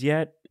versions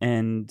yet.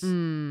 And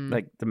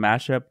the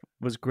mashup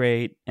was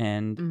great.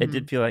 And it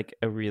did feel like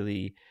a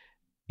really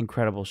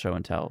incredible show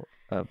and tell.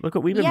 Look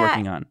what we've been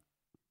working on.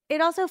 It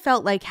also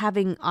felt like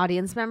having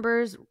audience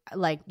members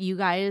you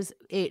guys,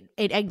 it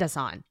egged us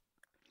on.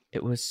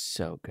 It was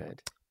so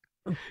good.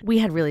 We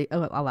had really a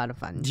lot of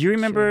fun. Do you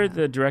remember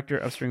the director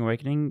of Spring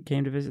Awakening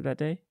came to visit that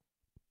day?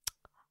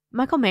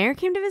 Michael Mayer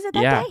came to visit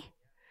that day?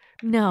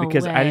 No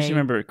because way. I just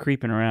remember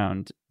creeping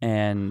around,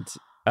 and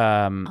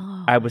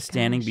I was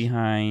standing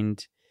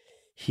behind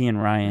he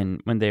and Ryan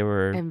when they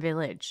were in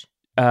Village.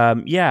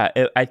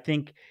 I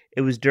think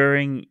it was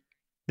during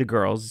the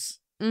girls'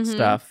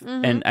 stuff,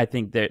 and I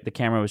think the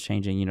camera was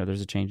changing.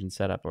 There's a change in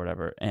setup or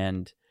whatever,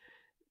 and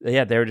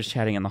they were just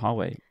chatting in the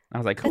hallway. I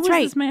was like, "Who is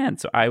this man?"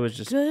 So I was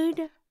just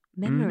good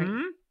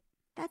memory.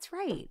 That's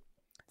right.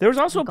 There was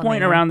also a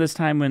point around this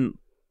time when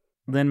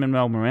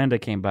Lin-Manuel Miranda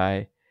came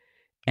by.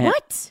 And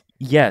what?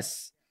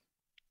 Yes.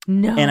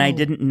 No. And I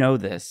didn't know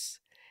this.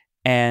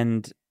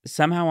 And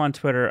somehow on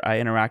Twitter, I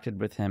interacted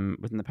with him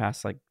within the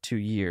past 2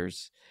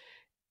 years.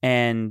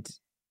 And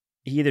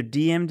he either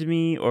DM'd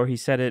me or he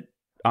said it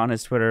on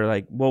his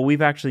Twitter, well,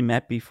 we've actually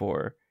met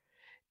before.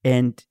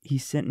 And he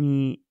sent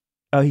me,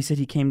 he said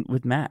he came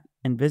with Matt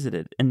and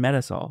visited and met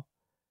us all.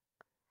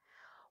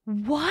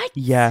 What?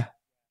 Yeah.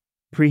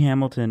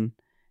 Pre-Hamilton.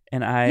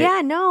 and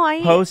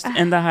I post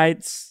in the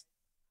Heights.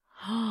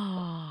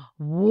 Wow.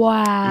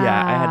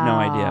 Yeah, I had no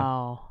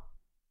idea.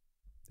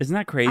 Isn't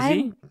that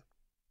crazy?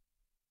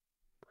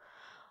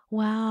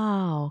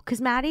 Wow.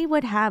 Because Maddie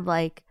would have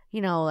like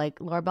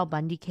Laura Bell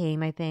Bundy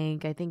came, I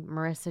think. I think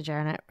Marissa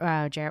Jarrett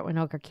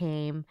Winokur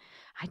came.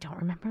 I don't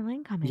remember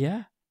Lynn coming.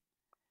 Yeah.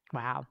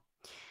 Wow.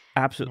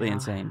 Absolutely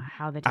insane.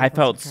 How the I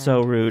felt tables so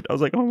turned. rude. I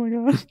was like, oh my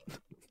God.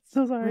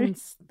 So sorry.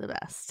 It's the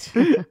best.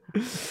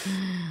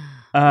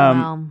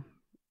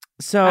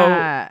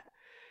 So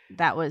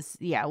that was,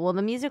 well,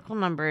 the musical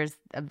numbers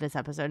of this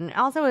episode. And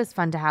also it was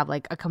fun to have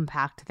like a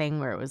compact thing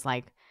where it was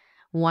like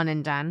one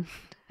and done.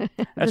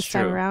 That's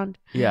true. Time around.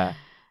 Yeah.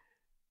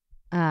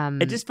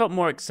 It just felt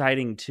more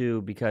exciting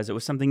too because it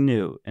was something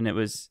new, and it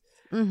was,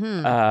 they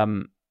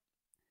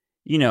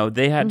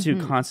had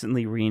to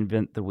constantly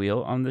reinvent the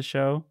wheel on the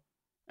show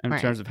in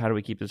terms of how do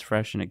we keep this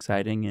fresh and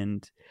exciting,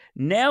 and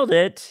nailed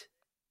it.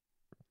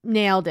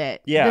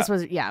 Yeah.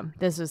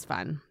 This was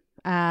fun.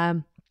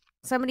 A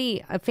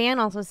fan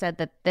also said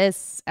that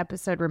this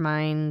episode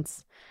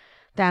reminds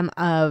them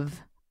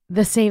of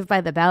the Saved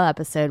by the Bell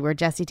episode where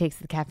Jessie takes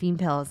the caffeine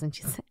pills and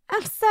she's like,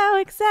 I'm so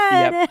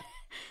excited. Yep.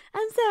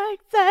 I'm so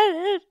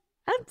excited.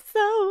 I'm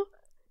so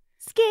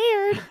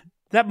scared.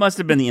 That must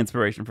have been the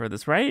inspiration for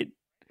this, right?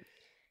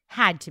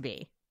 Had to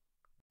be.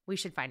 We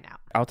should find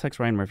out. I'll text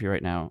Ryan Murphy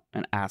right now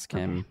and ask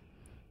him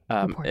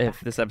if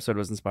this episode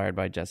was inspired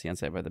by Jessie on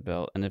Saved by the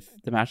Bell and if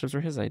the mashups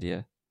were his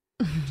idea.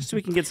 Just so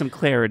we can get some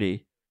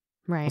clarity.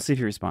 Right. We'll see if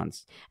he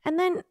responds. And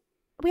then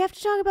we have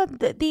to talk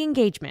about the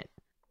engagement.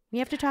 We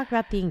have to talk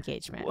about the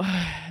engagement.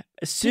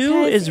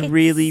 Sue is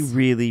really,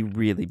 really,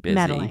 really busy.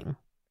 Meddling.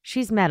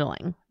 She's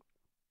meddling.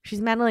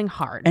 She's meddling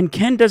hard. And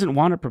Ken doesn't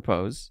want to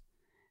propose.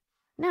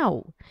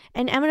 No.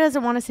 And Emma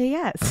doesn't want to say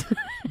yes.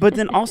 But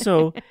then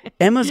also,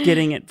 Emma's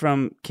getting it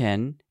from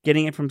Ken,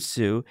 getting it from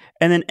Sue.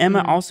 And then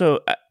Emma also,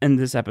 in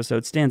this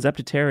episode, stands up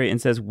to Terry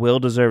and says, Will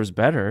deserves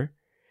better.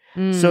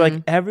 So,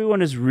 like,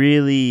 everyone is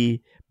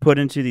really put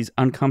into these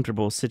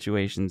uncomfortable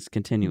situations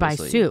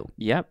continuously. By Sue.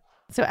 Yep.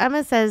 So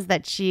Emma says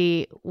that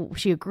she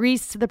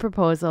agrees to the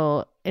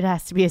proposal. It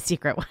has to be a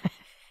secret one.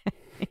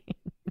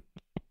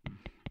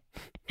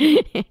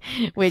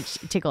 Which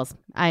tickles.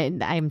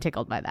 I'm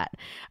tickled by that.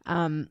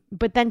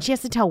 But then she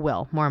has to tell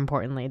Will, more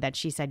importantly, that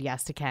she said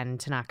yes to Ken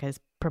Tanaka's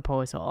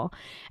proposal.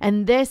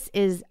 And this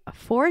is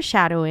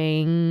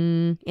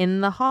foreshadowing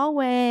in the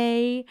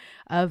hallway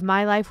of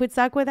My Life Would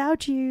Suck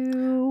Without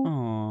You.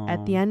 Aww.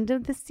 At the end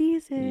of the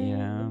season.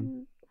 Yeah.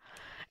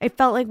 It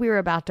felt like we were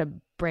about to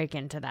break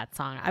into that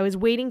song. I was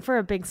waiting for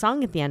a big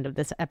song at the end of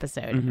this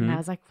episode. And I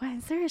was like, what,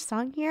 is there a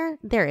song here?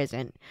 There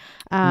isn't.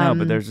 No,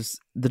 but there's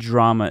just, the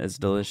drama is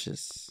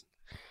delicious.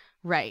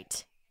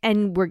 Right.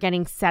 And we're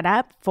getting set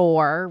up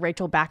for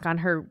Rachel back on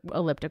her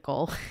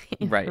elliptical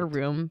in her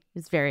room.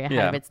 It's very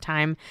ahead of its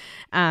time.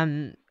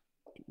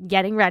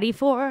 Getting ready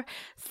for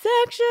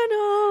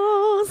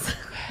sectionals.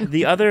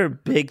 The other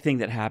big thing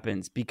that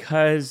happens,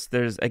 because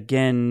there's,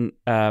 again,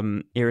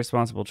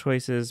 irresponsible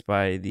choices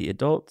by the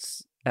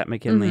adults at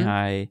McKinley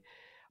High,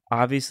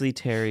 obviously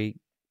Terry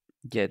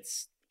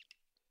gets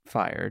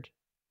fired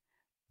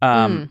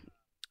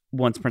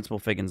once Principal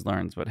Figgins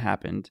learns what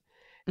happened.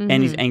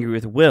 And he's angry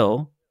with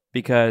Will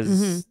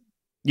because,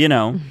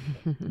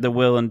 the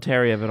Will and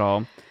Terry of it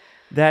all,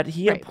 that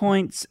he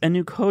appoints a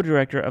new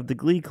co-director of the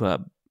Glee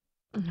Club.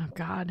 Oh,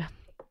 God.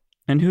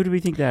 And who do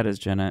we think that is,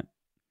 Jenna?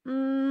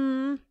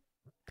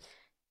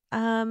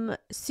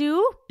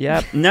 Sue?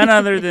 Yep. None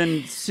other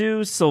than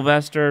Sue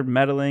Sylvester,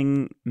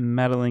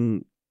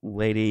 meddling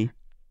lady.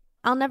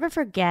 I'll never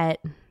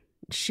forget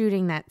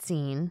shooting that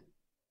scene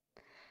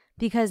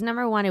because,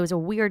 number one, it was a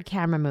weird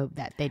camera move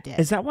that they did.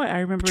 Is that why I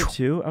remember it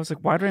too? I was like,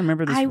 why do I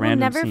remember this random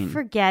scene? I will never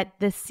forget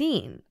this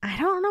scene. I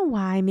don't know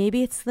why.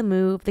 Maybe it's the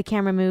move, the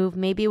camera move.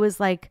 Maybe it was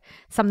like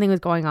something was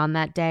going on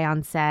that day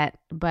on set,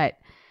 but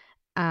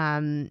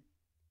I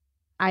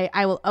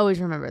will always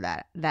remember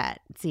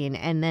that scene.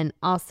 And then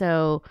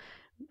also,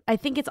 I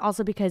think it's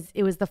also because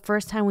it was the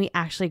first time we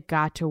actually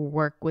got to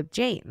work with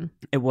Jane.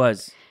 It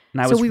was.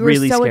 And I was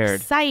really scared. So we were so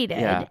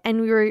excited,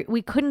 and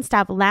we couldn't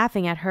stop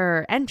laughing at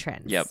her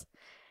entrance. Yep.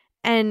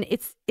 And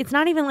it's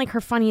not even like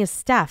her funniest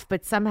stuff,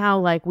 but somehow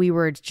like we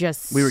were so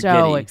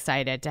giddy.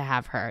 excited to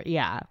have her.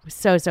 Yeah,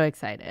 so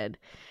excited.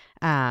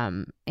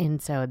 And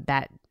so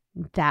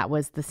that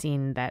was the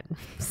scene that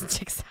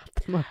sticks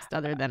out the most,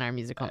 other than our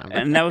musical number.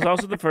 And that was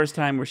also the first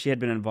time where she had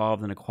been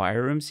involved in a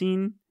choir room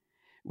scene,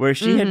 where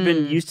she had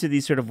been used to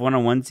these sort of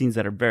one-on-one scenes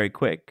that are very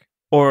quick,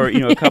 or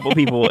a couple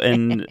people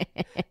in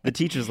the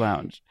teacher's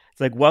lounge. It's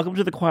like, welcome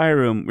to the choir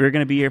room. We're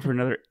going to be here for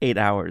another 8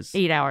 hours.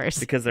 8 hours.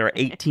 Because there are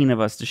 18 of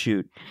us to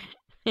shoot.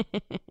 So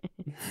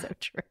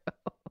true.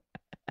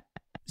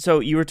 So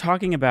you were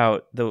talking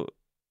about the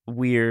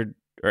weird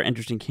or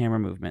interesting camera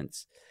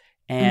movements.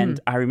 And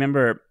I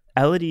remember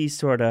Elodie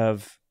sort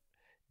of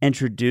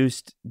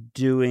introduced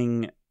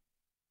doing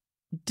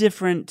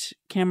different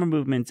camera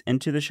movements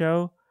into the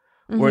show,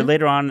 where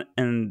later on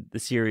in the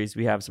series,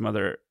 we have some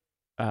other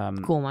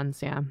cool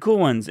ones, yeah. Cool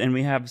ones. And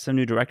we have some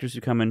new directors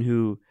who come in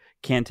who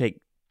can take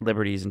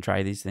liberties and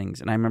try these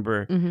things. And I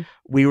remember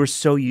we were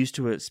so used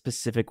to a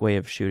specific way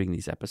of shooting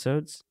these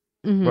episodes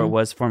where it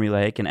was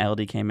formulaic, and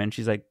LD came in.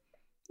 She's like,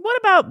 what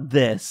about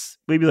this?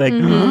 We'd be like,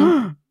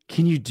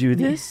 can you do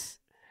this?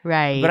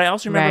 Right. But I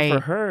also remember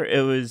for her,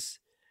 it was,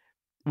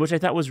 which I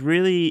thought was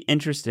really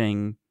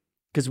interesting,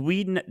 because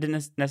we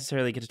didn't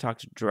necessarily get to talk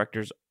to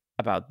directors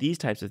about these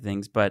types of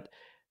things, but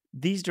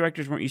these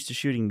directors weren't used to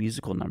shooting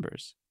musical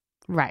numbers.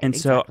 Right. And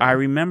so I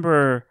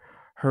remember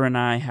her and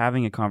I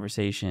having a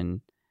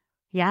conversation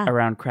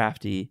around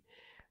Crafty.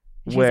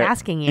 She was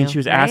asking you. And she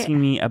was asking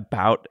me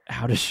about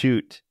how to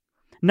shoot.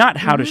 Not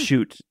how to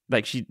shoot.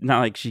 Not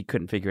like she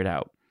couldn't figure it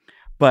out.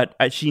 But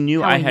she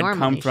knew I had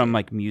come from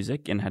like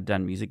music and had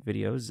done music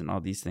videos and all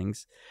these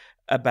things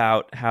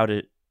about how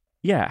to,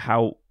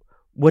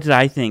 what did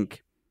I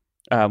think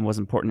was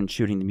important in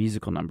shooting the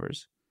musical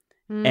numbers.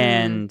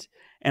 And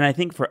I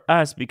think for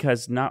us,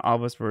 because not all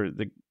of us were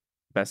the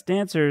best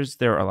dancers,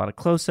 there are a lot of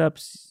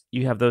close-ups.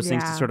 You have those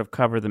things to sort of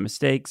cover the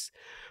mistakes.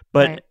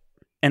 But,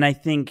 and I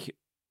think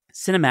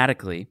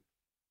cinematically,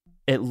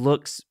 it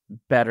looks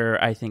better,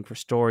 I think, for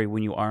story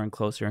when you are in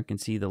closer and can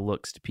see the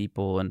looks to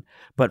people.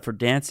 But for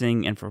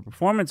dancing and for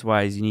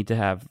performance-wise, you need to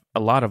have a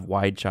lot of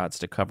wide shots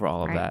to cover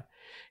all of that.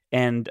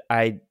 And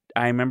I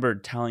remember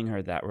telling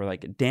her that we're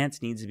like,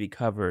 dance needs to be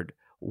covered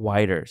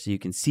wider so you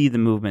can see the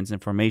movements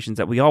and formations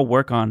that we all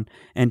work on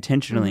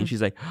intentionally. And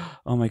she's like,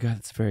 oh my God,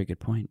 that's a very good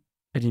point.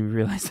 I didn't even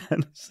realize that.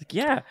 It's like,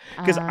 yeah,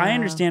 because I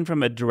understand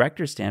from a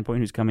director's standpoint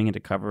who's coming in to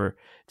cover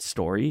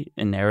story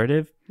and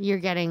narrative. You're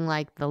getting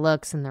like the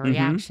looks and the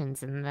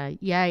reactions and the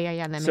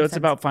that makes so it's sense.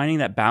 about finding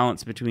that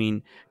balance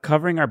between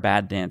covering our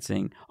bad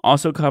dancing,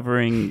 also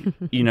covering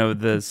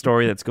the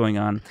story that's going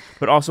on,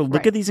 but also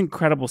look at these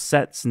incredible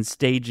sets and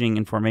staging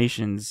and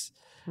formations.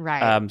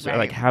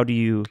 Like how do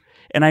you?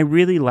 And I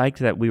really liked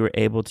that we were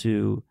able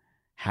to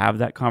have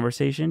that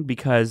conversation,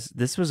 because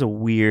this was a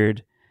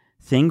weird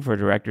thing for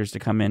directors to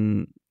come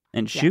in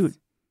and shoot.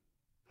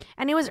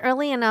 And it was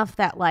early enough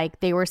that like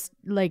they were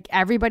like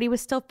everybody was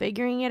still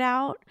figuring it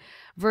out,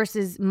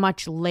 versus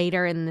much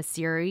later in the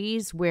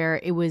series where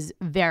it was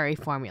very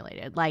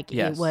formulated. Like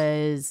it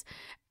was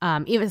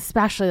even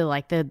especially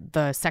like the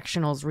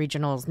sectionals,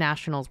 regionals,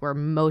 nationals, where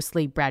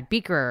mostly Brad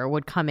Beaker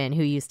would come in,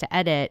 who used to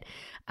edit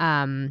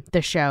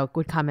the show,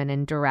 would come in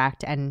and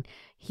direct, and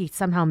he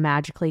somehow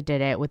magically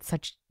did it with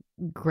such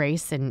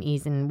grace and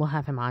ease, and we'll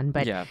have him on.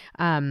 But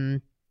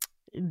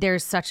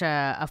there's such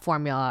a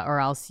formula,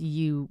 or else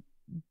you,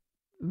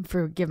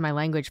 forgive my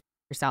language,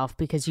 yourself,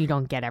 because you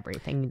don't get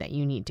everything that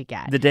you need to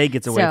get. The day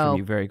gets away from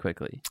you very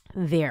quickly.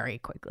 Very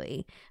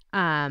quickly.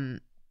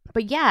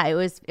 But yeah,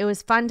 it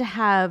was fun to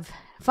have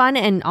fun,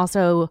 and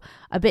also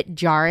a bit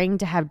jarring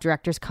to have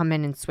directors come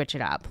in and switch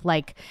it up.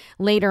 Like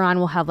later on,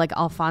 we'll have like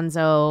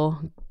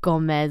Alfonso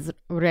Gomez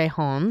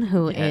Rejon,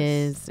 who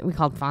is, we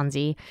called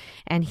Fonzie,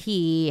 and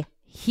he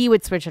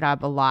would switch it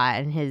up a lot,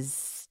 and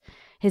his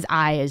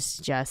eye is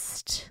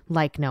just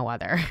like no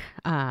other.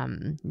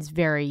 It's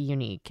very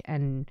unique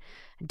and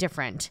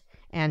different.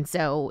 And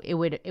so it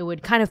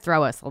would kind of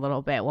throw us a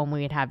little bit when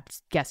we'd have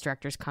guest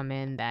directors come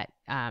in that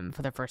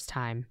for the first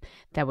time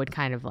that would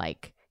kind of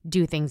like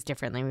do things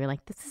differently. We were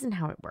like, this isn't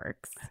how it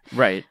works.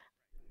 Right.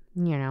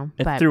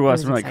 It threw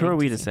us. We're like, who are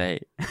we to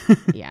say?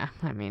 Yeah.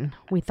 I mean,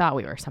 we thought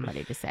we were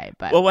somebody to say,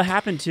 but. Well, what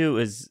happened too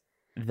is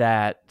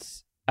that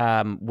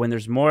when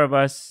there's more of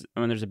us,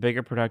 when there's a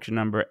bigger production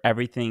number,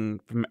 everything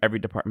from every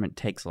department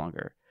takes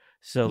longer.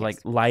 So like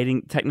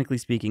lighting, technically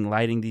speaking,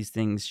 lighting these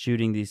things,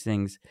 shooting these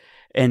things,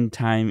 and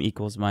time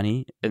equals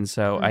money. And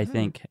so I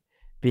think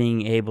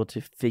being able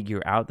to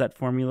figure out that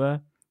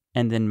formula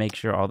and then make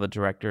sure all the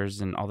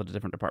directors and all the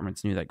different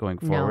departments knew that going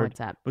forward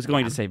was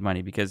going to save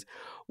money, because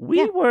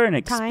we were an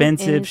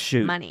expensive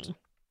shoot. Money.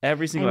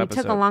 Every single episode.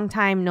 It took a long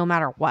time no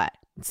matter what.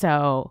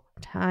 So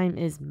time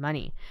is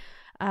money.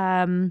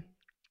 And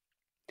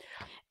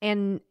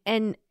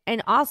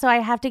also I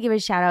have to give a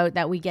shout out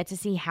that we get to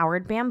see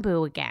Howard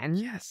Bamboo again.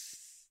 Yes.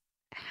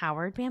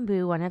 Howard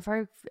Bamboo, one of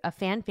a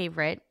fan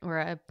favorite, or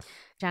a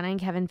Jenna and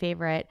Kevin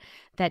favorite,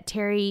 that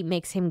Terry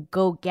makes him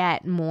go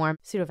get more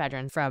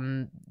pseudoephedrine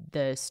from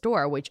the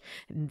store, which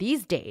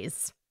these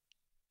days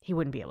he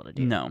wouldn't be able to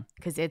do. No.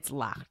 Because it's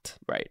locked.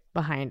 Right.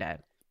 Behind a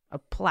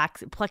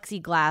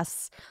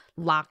plexiglass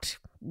locked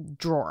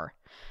drawer.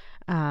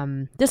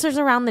 This was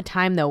around the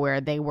time, though, where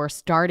they were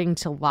starting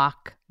to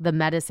lock the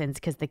medicines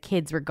because the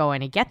kids were going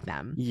to get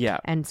them. Yeah.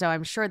 And so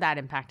I'm sure that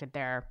impacted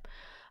their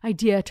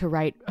idea to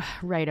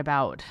write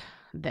about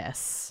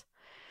this.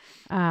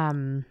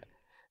 Something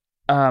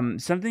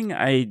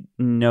I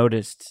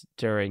noticed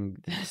during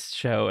this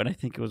show, and I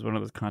think it was one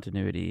of those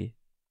continuity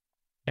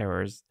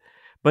errors,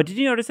 but did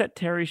you notice that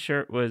Terry's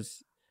shirt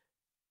was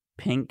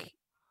pink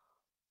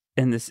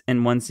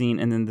in one scene,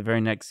 and then the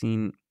very next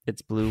scene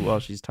it's blue while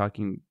she's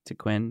talking to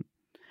Quinn?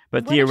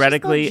 But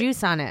theoretically,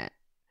 juice on it.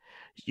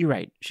 You're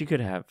right. She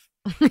could have.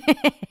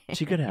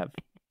 She could have.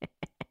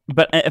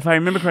 But if I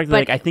remember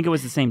correctly, I think it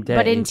was the same day.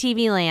 But in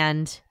TV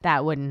land,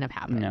 that wouldn't have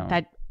happened. No.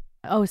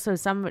 So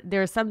there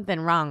was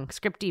something wrong.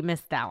 Scripty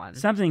missed that one.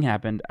 Something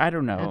happened. I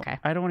don't know. Okay.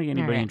 I don't want to get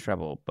anybody in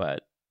trouble,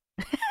 but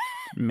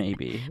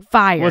Maybe.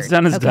 Fired. What's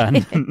done is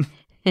done.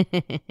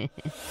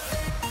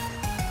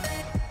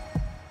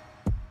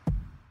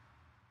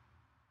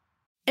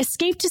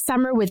 Escape to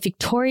summer with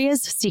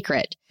Victoria's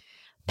Secret.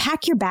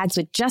 Pack your bags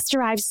with just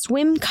arrived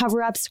swim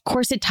cover-ups,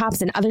 corset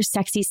tops, and other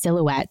sexy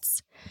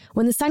silhouettes.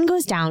 When the sun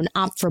goes down,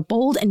 opt for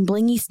bold and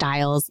blingy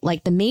styles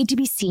like the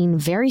made-to-be-seen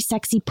Very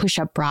Sexy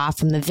push-up bra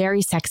from the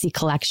Very Sexy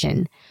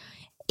collection.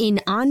 In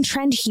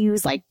on-trend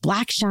hues like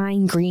black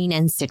shine, green,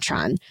 and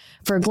citron.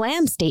 For a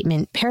glam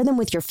statement, pair them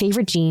with your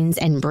favorite jeans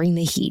and bring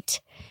the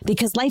heat.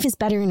 Because life is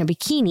better in a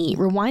bikini,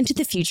 rewind to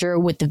the future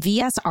with the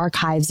VS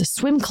Archives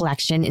swim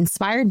collection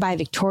inspired by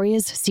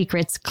Victoria's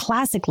Secret's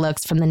classic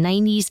looks from the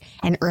 90s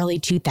and early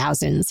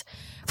 2000s.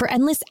 For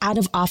endless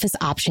out-of-office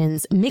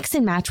options, mix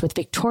and match with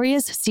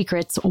Victoria's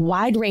Secret's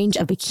wide range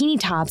of bikini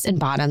tops and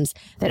bottoms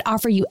that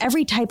offer you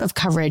every type of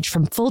coverage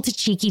from full to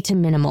cheeky to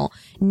minimal,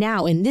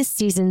 now in this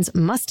season's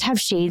must-have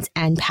shades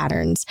and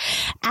patterns.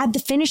 Add the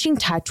finishing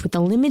touch with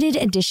the limited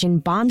edition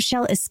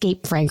Bombshell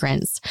Escape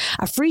fragrance,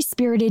 a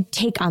free-spirited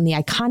take on the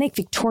iconic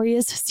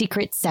Victoria's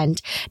Secret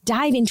scent.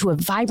 Dive into a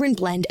vibrant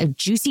blend of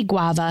juicy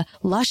guava,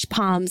 lush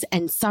palms,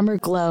 and summer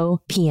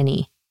glow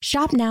peony.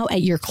 Shop now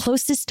at your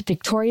closest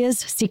Victoria's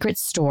Secret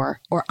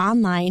store or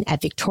online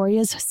at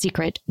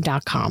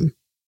victoriassecret.com.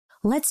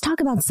 Let's talk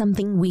about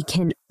something we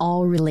can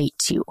all relate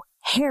to.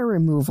 Hair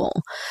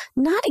removal.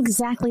 Not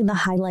exactly the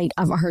highlight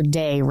of our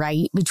day,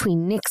 right?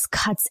 Between nicks,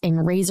 cuts,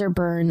 and razor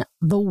burn,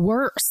 the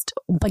worst.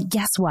 But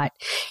guess what?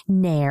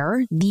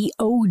 Nair, the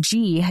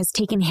OG, has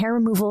taken hair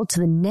removal to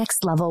the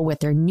next level with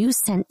their new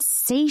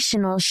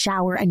sensational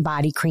shower and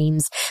body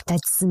creams that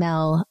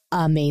smell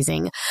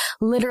amazing.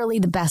 Literally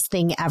the best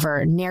thing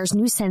ever. Nair's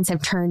new scents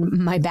have turned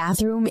my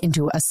bathroom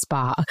into a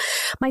spa.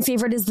 My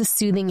favorite is the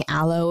soothing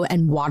aloe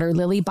and water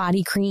lily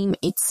body cream.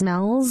 It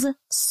smells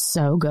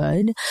so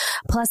good.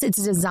 Plus,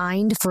 it's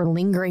designed for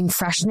lingering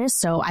freshness,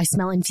 so I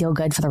smell and feel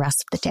good for the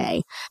rest of the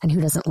day. And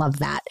who doesn't love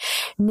that?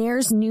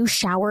 Nair's new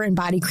shower and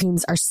body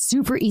creams are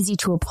super easy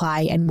to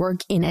apply and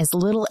work in as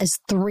little as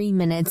 3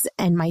 minutes,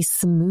 and my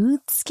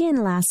smooth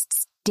skin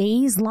lasts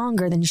days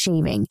longer than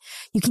shaving.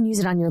 You can use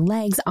it on your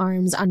legs,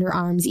 arms,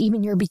 underarms,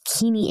 even your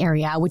bikini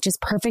area, which is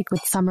perfect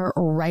with summer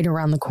right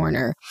around the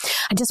corner.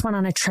 I just went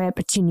on a trip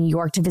to New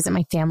York to visit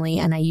my family,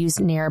 and I used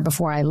Nair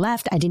before I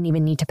left. I didn't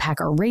even need to pack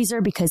a razor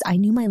because I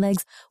knew my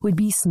legs would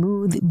be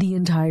smooth the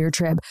entire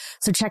trip.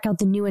 So check out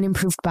the new and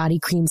improved body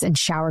creams and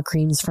shower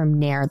creams from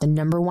Nair, the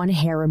 #1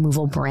 hair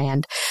removal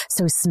brand.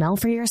 So smell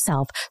for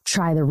yourself.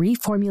 Try the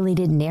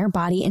reformulated Nair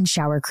body and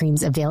shower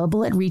creams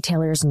available at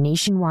retailers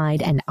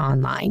nationwide and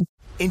online.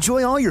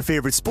 Enjoy all your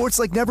favorite sports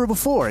like never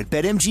before at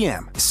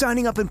BetMGM.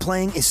 Signing up and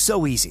playing is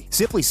so easy.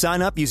 Simply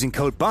sign up using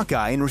code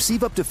Buckeye and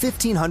receive up to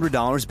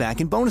 $1,500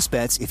 back in bonus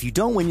bets if you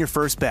don't win your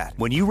first bet.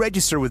 When you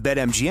register with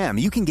BetMGM,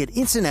 you can get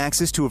instant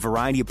access to a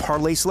variety of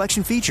parlay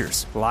selection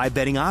features, live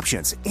betting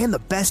options, and the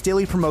best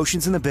daily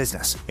promotions in the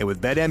business. And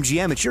with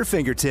BetMGM at your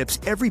fingertips,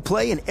 every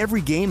play and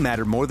every game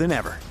matter more than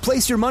ever.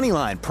 Place your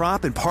moneyline,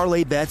 prop, and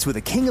parlay bets with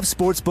the king of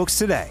sportsbooks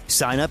today.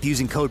 Sign up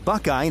using code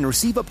Buckeye and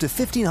receive up to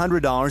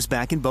 $1,500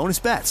 back in bonus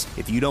bets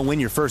if you don't win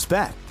your first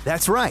bet.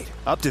 That's right,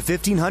 up to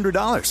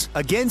 $1,500.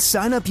 Again,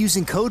 sign up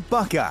using code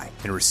Buckeye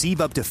and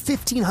receive up to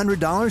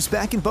 $1,500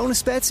 back in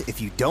bonus bets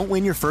if you don't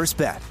win your first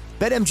bet.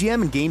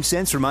 BetMGM and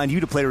GameSense remind you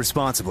to play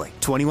responsibly.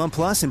 21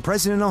 plus and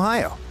present in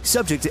Ohio.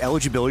 Subject to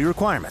eligibility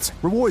requirements.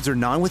 Rewards are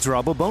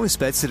non-withdrawable bonus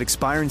bets that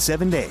expire in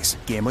 7 days.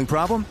 Gambling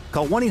problem?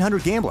 Call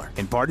 1-800-GAMBLER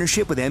in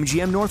partnership with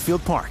MGM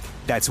Northfield Park.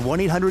 That's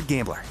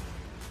 1-800-GAMBLER.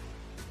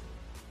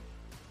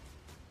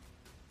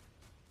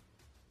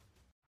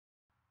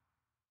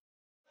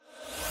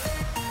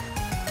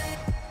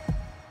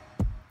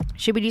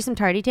 Should we do some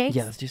tardy takes?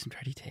 Yeah, let's do some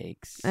tardy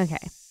takes. Okay.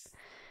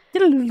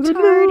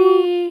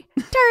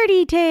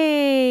 Tardy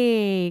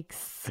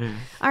takes.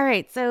 All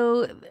right.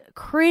 So,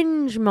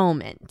 cringe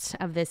moment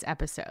of this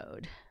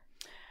episode.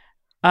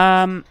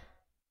 I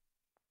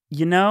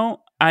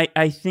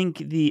think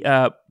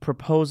the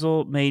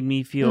proposal made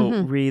me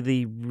feel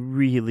really,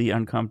 really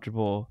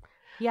uncomfortable.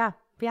 Yeah,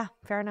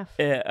 fair enough.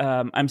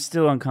 I'm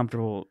still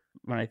uncomfortable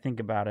when I think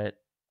about it.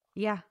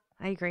 Yeah,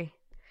 I agree.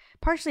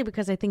 Partially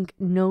because I think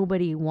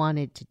nobody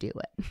wanted to do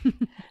it.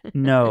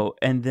 No,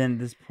 and then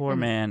this poor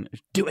man,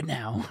 do it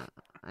now.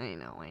 I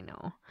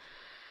know.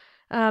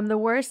 The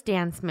worst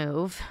dance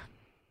move.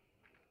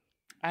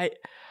 I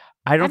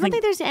don't think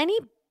there's any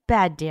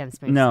bad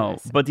dance moves. No,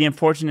 but the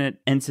unfortunate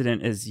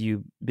incident is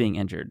you being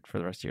injured for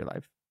the rest of your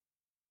life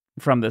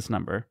from this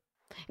number.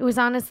 It was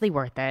honestly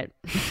worth it.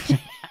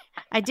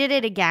 I did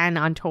it again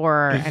on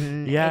tour,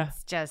 and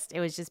it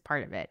was just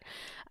part of it.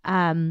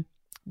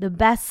 The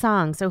best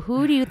song. So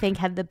who do you think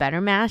had the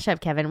better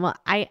mashup, Kevin? Well,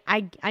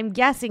 I'm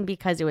guessing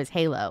because it was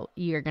Halo,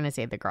 you're going to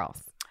say the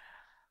girls.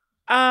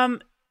 I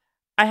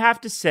have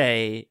to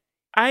say,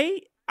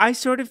 I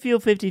sort of feel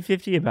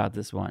 50-50 about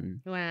this one.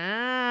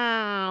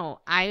 Wow.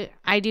 I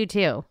do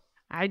too.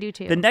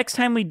 The next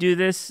time we do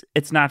this,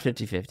 it's not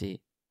 50-50.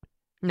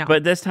 No.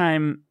 But this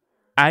time,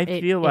 I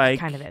feel like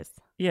it kind of is.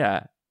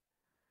 Yeah.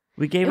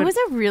 It was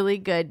a really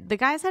good. The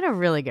guys had a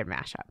really good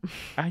mashup.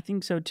 I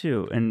think so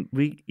too, and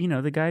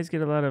the guys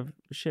get a lot of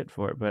shit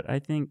for it, but I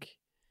think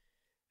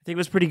it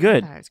was pretty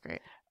good. That was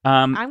great.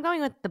 Um, I'm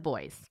going with the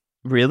boys.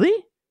 Really?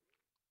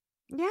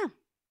 Yeah.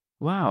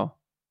 Wow.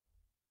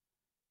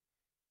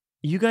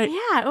 You guys.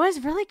 Yeah, it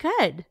was really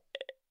good.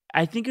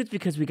 I think it's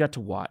because we got to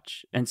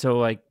watch, and so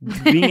like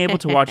being able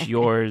to watch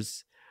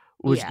yours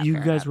was you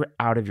guys were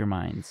out of your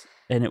minds,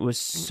 and it was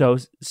so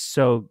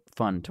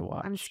fun to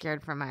watch. I'm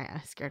scared for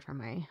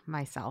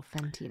myself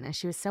and Tina.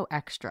 She was so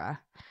extra.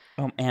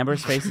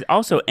 Amber's face.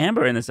 Also,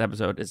 Amber in this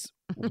episode is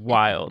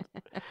wild.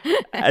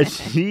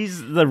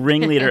 She's the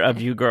ringleader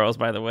of you girls,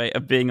 by the way,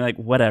 of being like,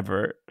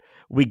 whatever,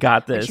 we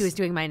got this. When she was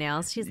doing my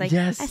nails, she's like,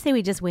 yes. I say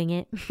we just wing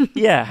it.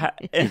 Yeah,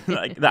 and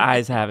like the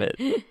eyes have it.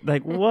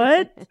 Like,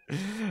 what?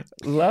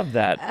 Love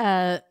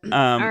that.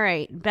 All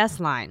right,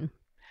 best line.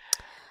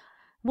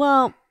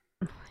 Well,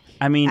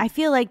 I mean, I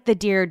feel like the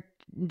Dear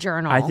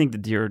Journal. I think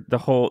the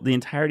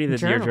entirety of the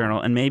Dear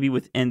Journal, and maybe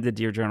within the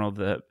Dear Journal,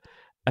 the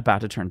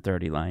about to turn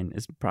 30 line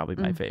is probably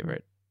my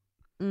favorite.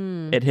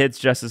 It hits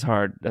just as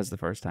hard as the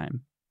first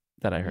time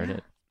that I heard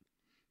it.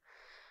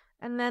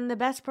 And then the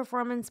best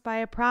performance by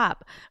a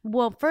prop.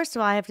 Well, first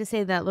of all, I have to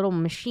say that little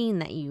machine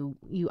that you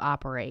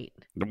operate.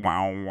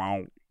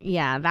 Wow.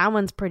 Yeah, that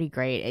one's pretty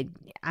great.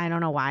 I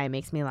don't know why it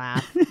makes me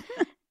laugh.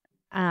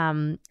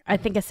 I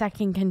think a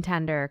second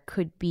contender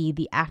could be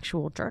the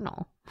actual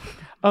journal.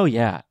 Oh,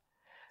 yeah.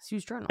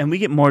 Sue's journal. And we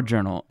get more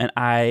journal. And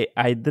I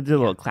did a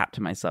little clap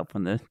to myself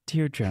when the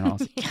Dear Journal. I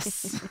was like,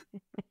 yes.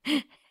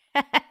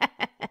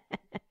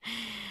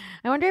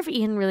 I wonder if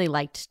Ian really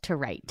liked to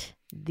write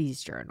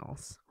these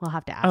journals. We'll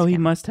have to ask him. He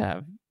him. must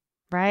have.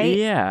 Right?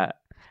 Yeah.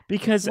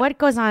 Because what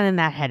goes on in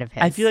that head of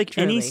his? I feel like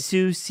truly. any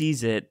Sue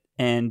sees it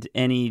and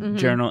any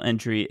journal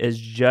entry is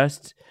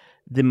just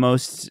the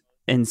most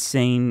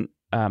insane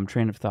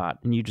train of thought,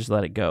 and you just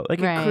let it go. Like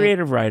a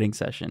creative writing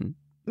session.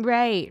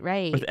 Right.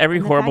 With every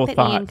horrible fact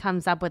thought. that Ian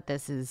comes up with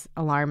this is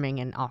alarming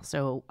and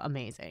also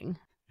amazing.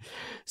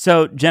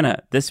 So,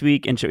 Jenna, this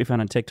week in Shit We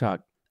Found on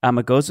TikTok,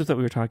 it goes with what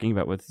we were talking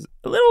about with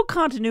a little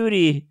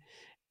continuity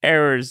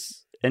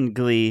errors in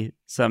Glee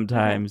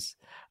sometimes.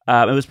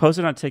 It was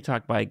posted on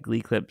TikTok by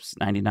Glee Clips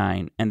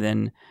 99, and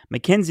then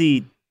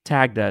Mackenzie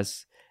tagged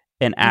us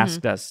and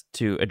asked us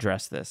to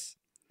address this.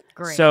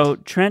 Great. So,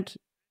 Trent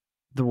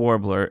the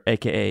Warbler,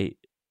 a.k.a.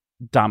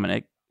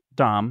 Dominic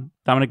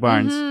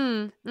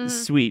Barnes,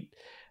 sweet,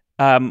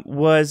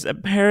 was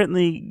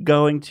apparently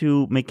going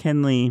to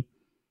McKinley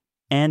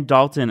and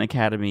Dalton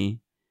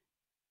Academy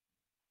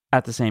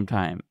at the same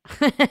time.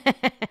 Because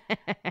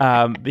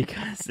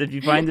if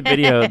you find the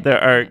video,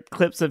 there are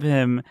clips of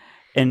him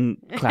in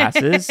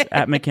classes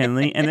at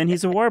McKinley, and then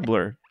he's a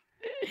warbler.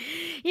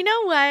 You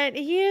know what?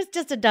 He is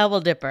just a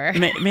double dipper.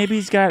 Maybe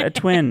he's got a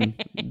twin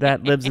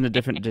that lives in a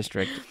different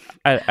district.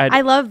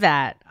 I love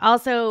that.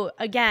 Also,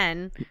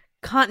 again,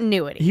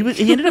 continuity.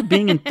 He ended up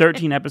being in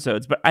 13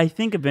 episodes, but I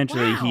think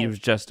eventually he was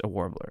just a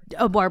warbler.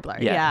 A warbler,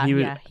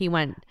 yeah. He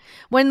went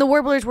when the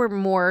warblers were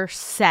more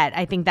set.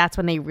 I think that's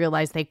when they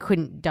realized they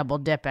couldn't double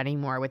dip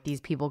anymore with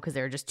these people because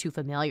they were just too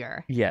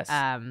familiar. Yes,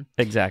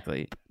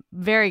 exactly.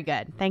 Very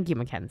good. Thank you,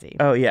 Mackenzie.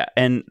 Oh yeah,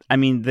 and I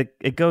mean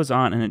it goes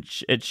on and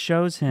it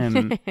shows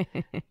him.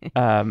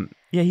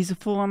 He's a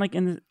full on like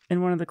in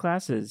one of the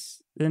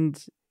classes, and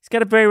he's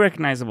got a very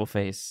recognizable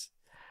face.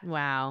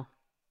 Wow.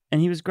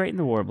 And he was great in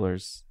the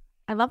Warblers.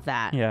 I love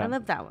that. Yeah. I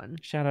love that one.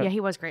 Shout out. Yeah,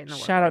 he was great in the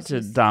Warblers. Shout out to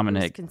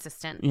Dominic. He was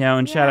consistent.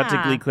 And shout out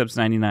to Glee Clips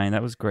 99.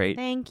 That was great.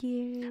 Thank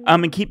you.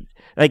 And keep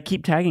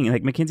tagging.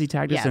 Like Mackenzie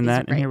tagged us in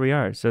that, and here we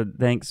are. So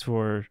thanks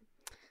for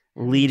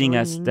leading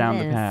us down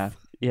the path.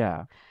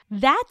 Yeah.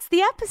 That's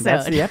the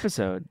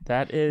episode.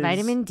 That is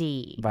Vitamin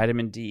D.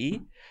 Vitamin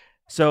D.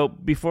 So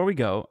before we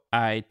go,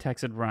 I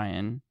texted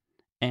Ryan,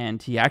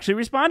 and he actually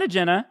responded,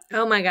 Jenna.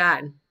 Oh my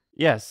God.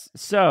 Yes.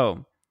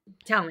 So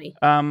tell me.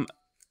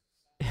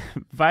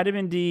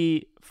 Vitamin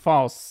D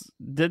false.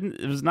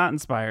 It was not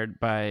inspired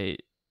by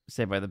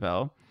Saved by the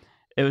Bell.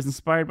 It was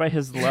inspired by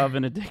his love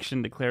and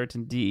addiction to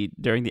Claritin D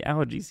during the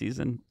allergy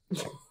season.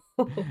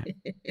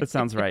 That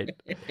sounds right.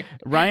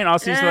 Ryan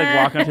also used to like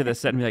walk onto the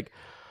set and be like,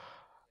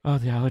 "Oh,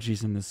 the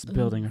allergies in this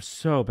building are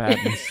so bad.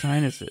 My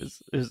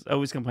sinuses." He was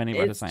always complaining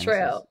about his sinuses.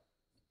 True.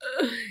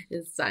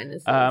 His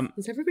sinuses.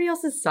 Is everybody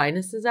else's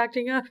sinuses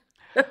acting up?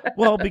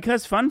 Well,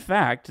 because fun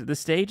fact, the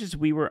stages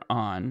we were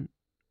on,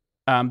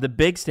 the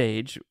big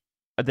stage,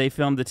 they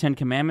filmed the 10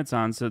 Commandments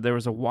on, so there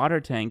was a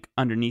water tank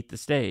underneath the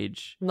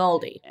stage.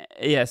 Moldy.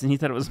 Yes, and he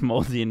thought it was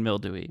moldy and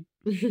mildewy.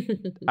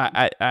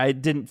 I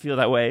didn't feel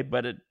that way,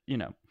 but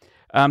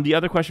the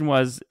other question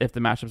was if the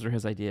mashups were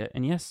his idea,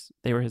 and yes,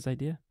 they were his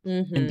idea.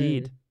 Mm-hmm.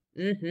 Indeed.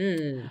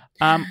 Mm-hmm.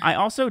 I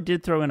also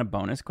did throw in a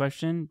bonus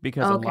question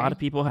because a lot of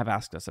people have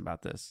asked us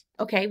about this.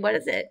 Okay, what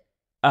is it?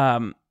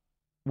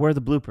 Where are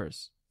the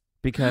bloopers?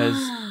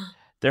 Because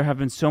there have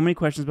been so many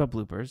questions about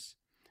bloopers.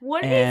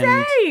 What did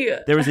he say?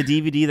 There was a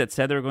DVD that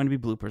said there were going to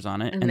be bloopers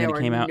on it, and then it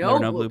came out and there were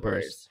no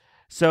bloopers.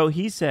 So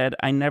he said,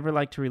 "I never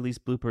like to release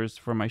bloopers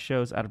for my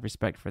shows out of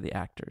respect for the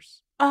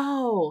actors."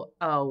 Oh,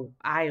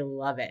 I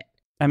love it.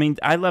 I mean,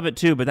 I love it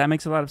too, but that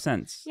makes a lot of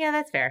sense. Yeah,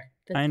 that's fair.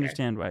 I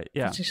understand why.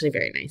 Yeah. It's actually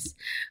very nice.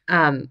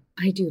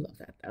 I do love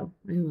that, though.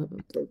 I love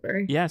a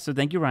blooper. Yeah, so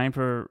thank you, Ryan,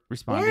 for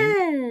responding.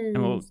 Yes.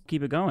 And we'll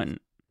keep it going.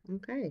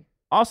 Okay.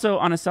 Also,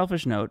 on a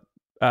selfish note,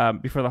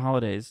 before the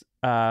holidays,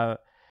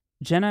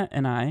 Jenna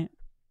and I,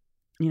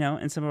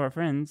 and some of our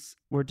friends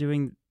were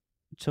doing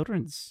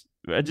children's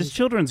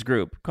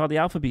group called the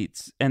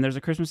Alphabeats, and there's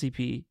a Christmas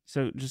EP,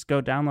 so just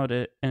go download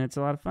it, and it's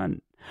a lot of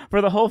fun. For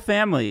the whole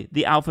family,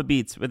 the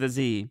Alphabeats with a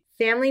Z.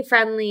 Family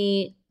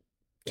friendly.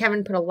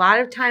 Kevin put a lot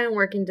of time and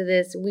work into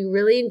this. We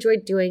really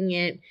enjoyed doing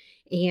it,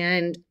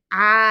 and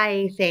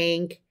I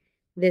think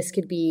this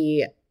could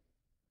be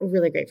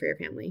really great for your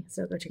family.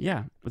 So go check it out.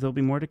 Yeah, there'll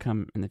be more to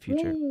come in the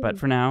future. Yay. But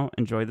for now,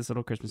 enjoy this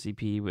little Christmas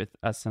EP with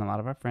us and a lot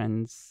of our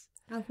friends.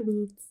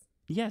 Alphabeats.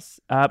 Yes.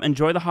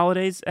 Enjoy the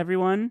holidays,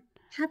 everyone.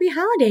 Happy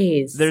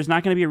holidays. There's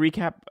not going to be a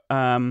recap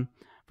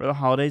for the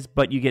holidays,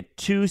 but you get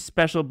 2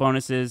 special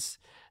bonuses.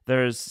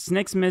 There's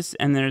Snicksmas,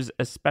 and there's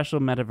a special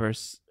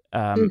Metaverse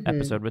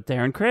episode with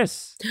Darren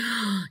Chris.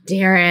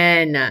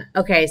 Darren.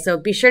 Okay, so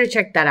be sure to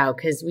check that out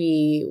because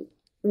we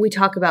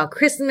talk about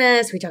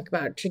Christmas, we talk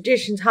about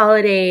traditions,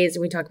 holidays,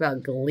 we talk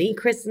about Glee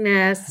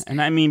Christmas.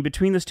 And I mean,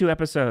 between those 2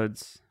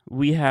 episodes,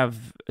 we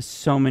have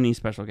so many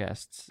special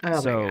guests. Oh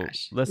so my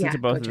gosh. Listen to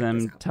both of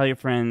them. Tell your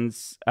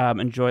friends.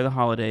 Enjoy the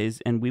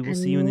holidays, and we will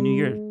see you in the new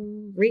year.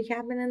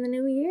 Recapping in the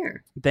new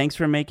year. Thanks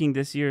for making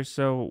this year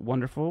so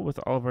wonderful with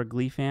all of our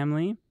Glee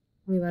family.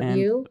 We love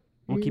you.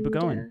 We'll keep it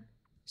going.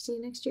 See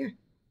you next year.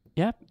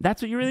 Yep,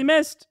 that's what you really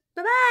missed.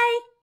 Bye-bye.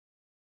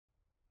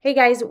 Hey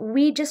guys,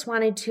 we just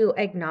wanted to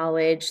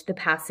acknowledge the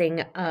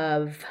passing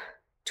of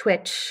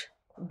Twitch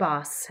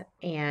boss,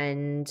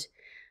 and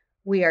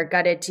we are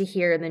gutted to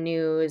hear the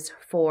news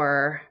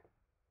for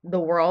the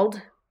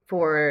world,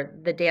 for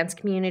the dance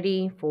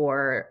community,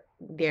 for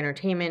the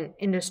entertainment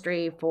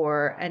industry,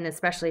 and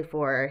especially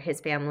for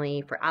his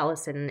family, for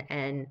Allison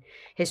and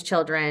his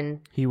children.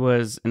 He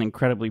was an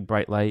incredibly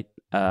bright light,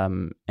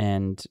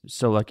 and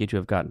so lucky to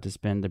have gotten to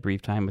spend the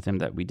brief time with him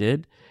that we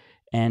did,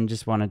 and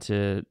just wanted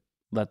to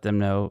let them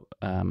know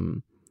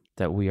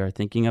that we are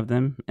thinking of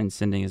them and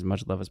sending as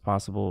much love as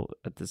possible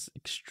at this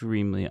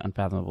extremely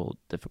unfathomable,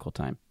 difficult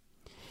time.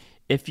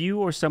 If you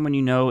or someone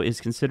you know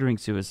is considering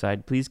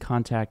suicide, please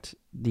contact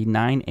the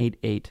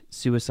 988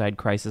 Suicide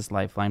Crisis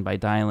Lifeline by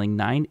dialing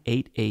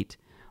 988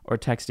 or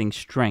texting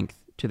STRENGTH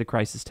to the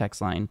crisis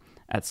text line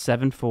at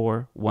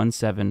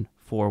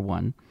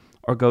 741741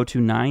 or go to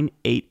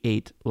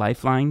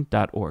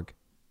 988lifeline.org.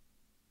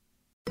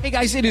 Hey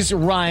guys, it is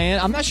Ryan.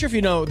 I'm not sure if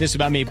you know this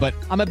about me, but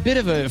I'm a bit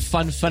of a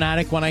fun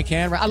fanatic when I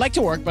can. I like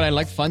to work, but I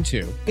like fun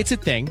too. It's a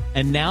thing.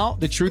 And now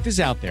the truth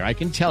is out there. I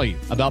can tell you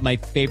about my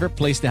favorite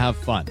place to have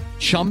fun.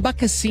 Chumba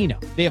Casino.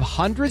 They have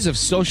hundreds of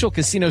social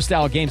casino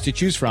style games to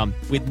choose from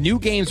with new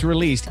games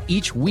released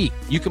each week.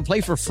 You can play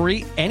for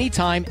free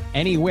anytime,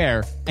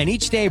 anywhere. And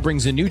each day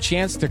brings a new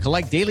chance to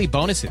collect daily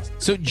bonuses.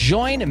 So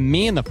join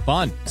me in the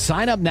fun.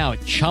 Sign up now at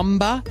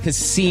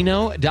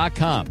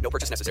ChumbaCasino.com. No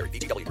purchase necessary.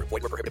 VGW. Void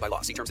where prohibited by law.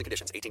 See terms and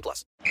conditions.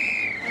 18+.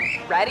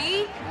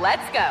 Ready?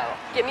 Let's go.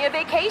 Give me a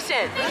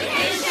vacation.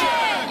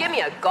 Vacation. Give me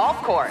a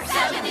golf course.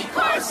 70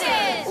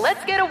 courses.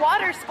 Let's get a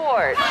water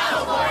sport.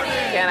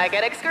 Paddleboarding. Can I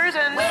get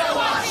excursions? Whale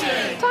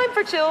watching. Time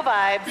for chill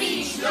vibes.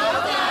 Beach yoga.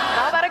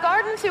 How about a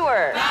garden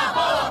tour?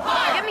 Balboa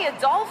Park. Give me a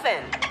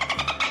dolphin.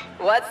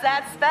 What's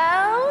that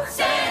spell?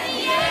 San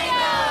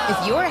Diego!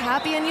 If you're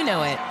happy and you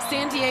know it,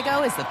 San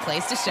Diego is the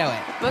place to show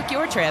it. Book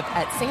your trip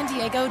at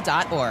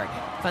sandiego.org.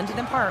 Funded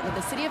in part with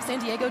the City of San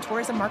Diego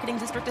Tourism Marketing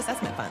District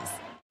Assessment Funds.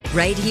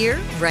 Right here,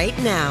 right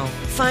now.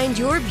 Find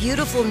your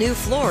beautiful new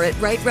floor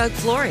at Right Rug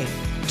Flooring.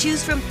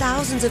 Choose from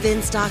thousands of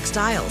in-stock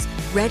styles,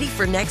 ready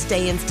for next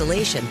day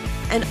installation,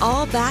 and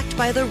all backed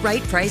by the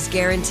right price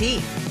guarantee.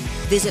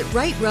 Visit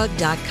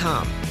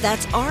rightrug.com.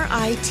 That's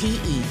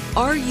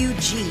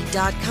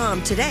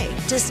RITERUG.com today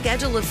to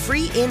schedule a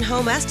free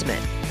in-home estimate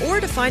or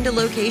to find a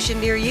location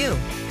near you.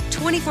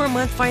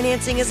 24-month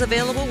financing is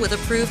available with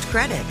approved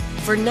credit.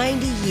 For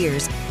 90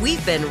 years,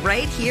 we've been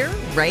right here,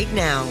 right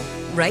now.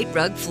 Right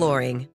Rug Flooring.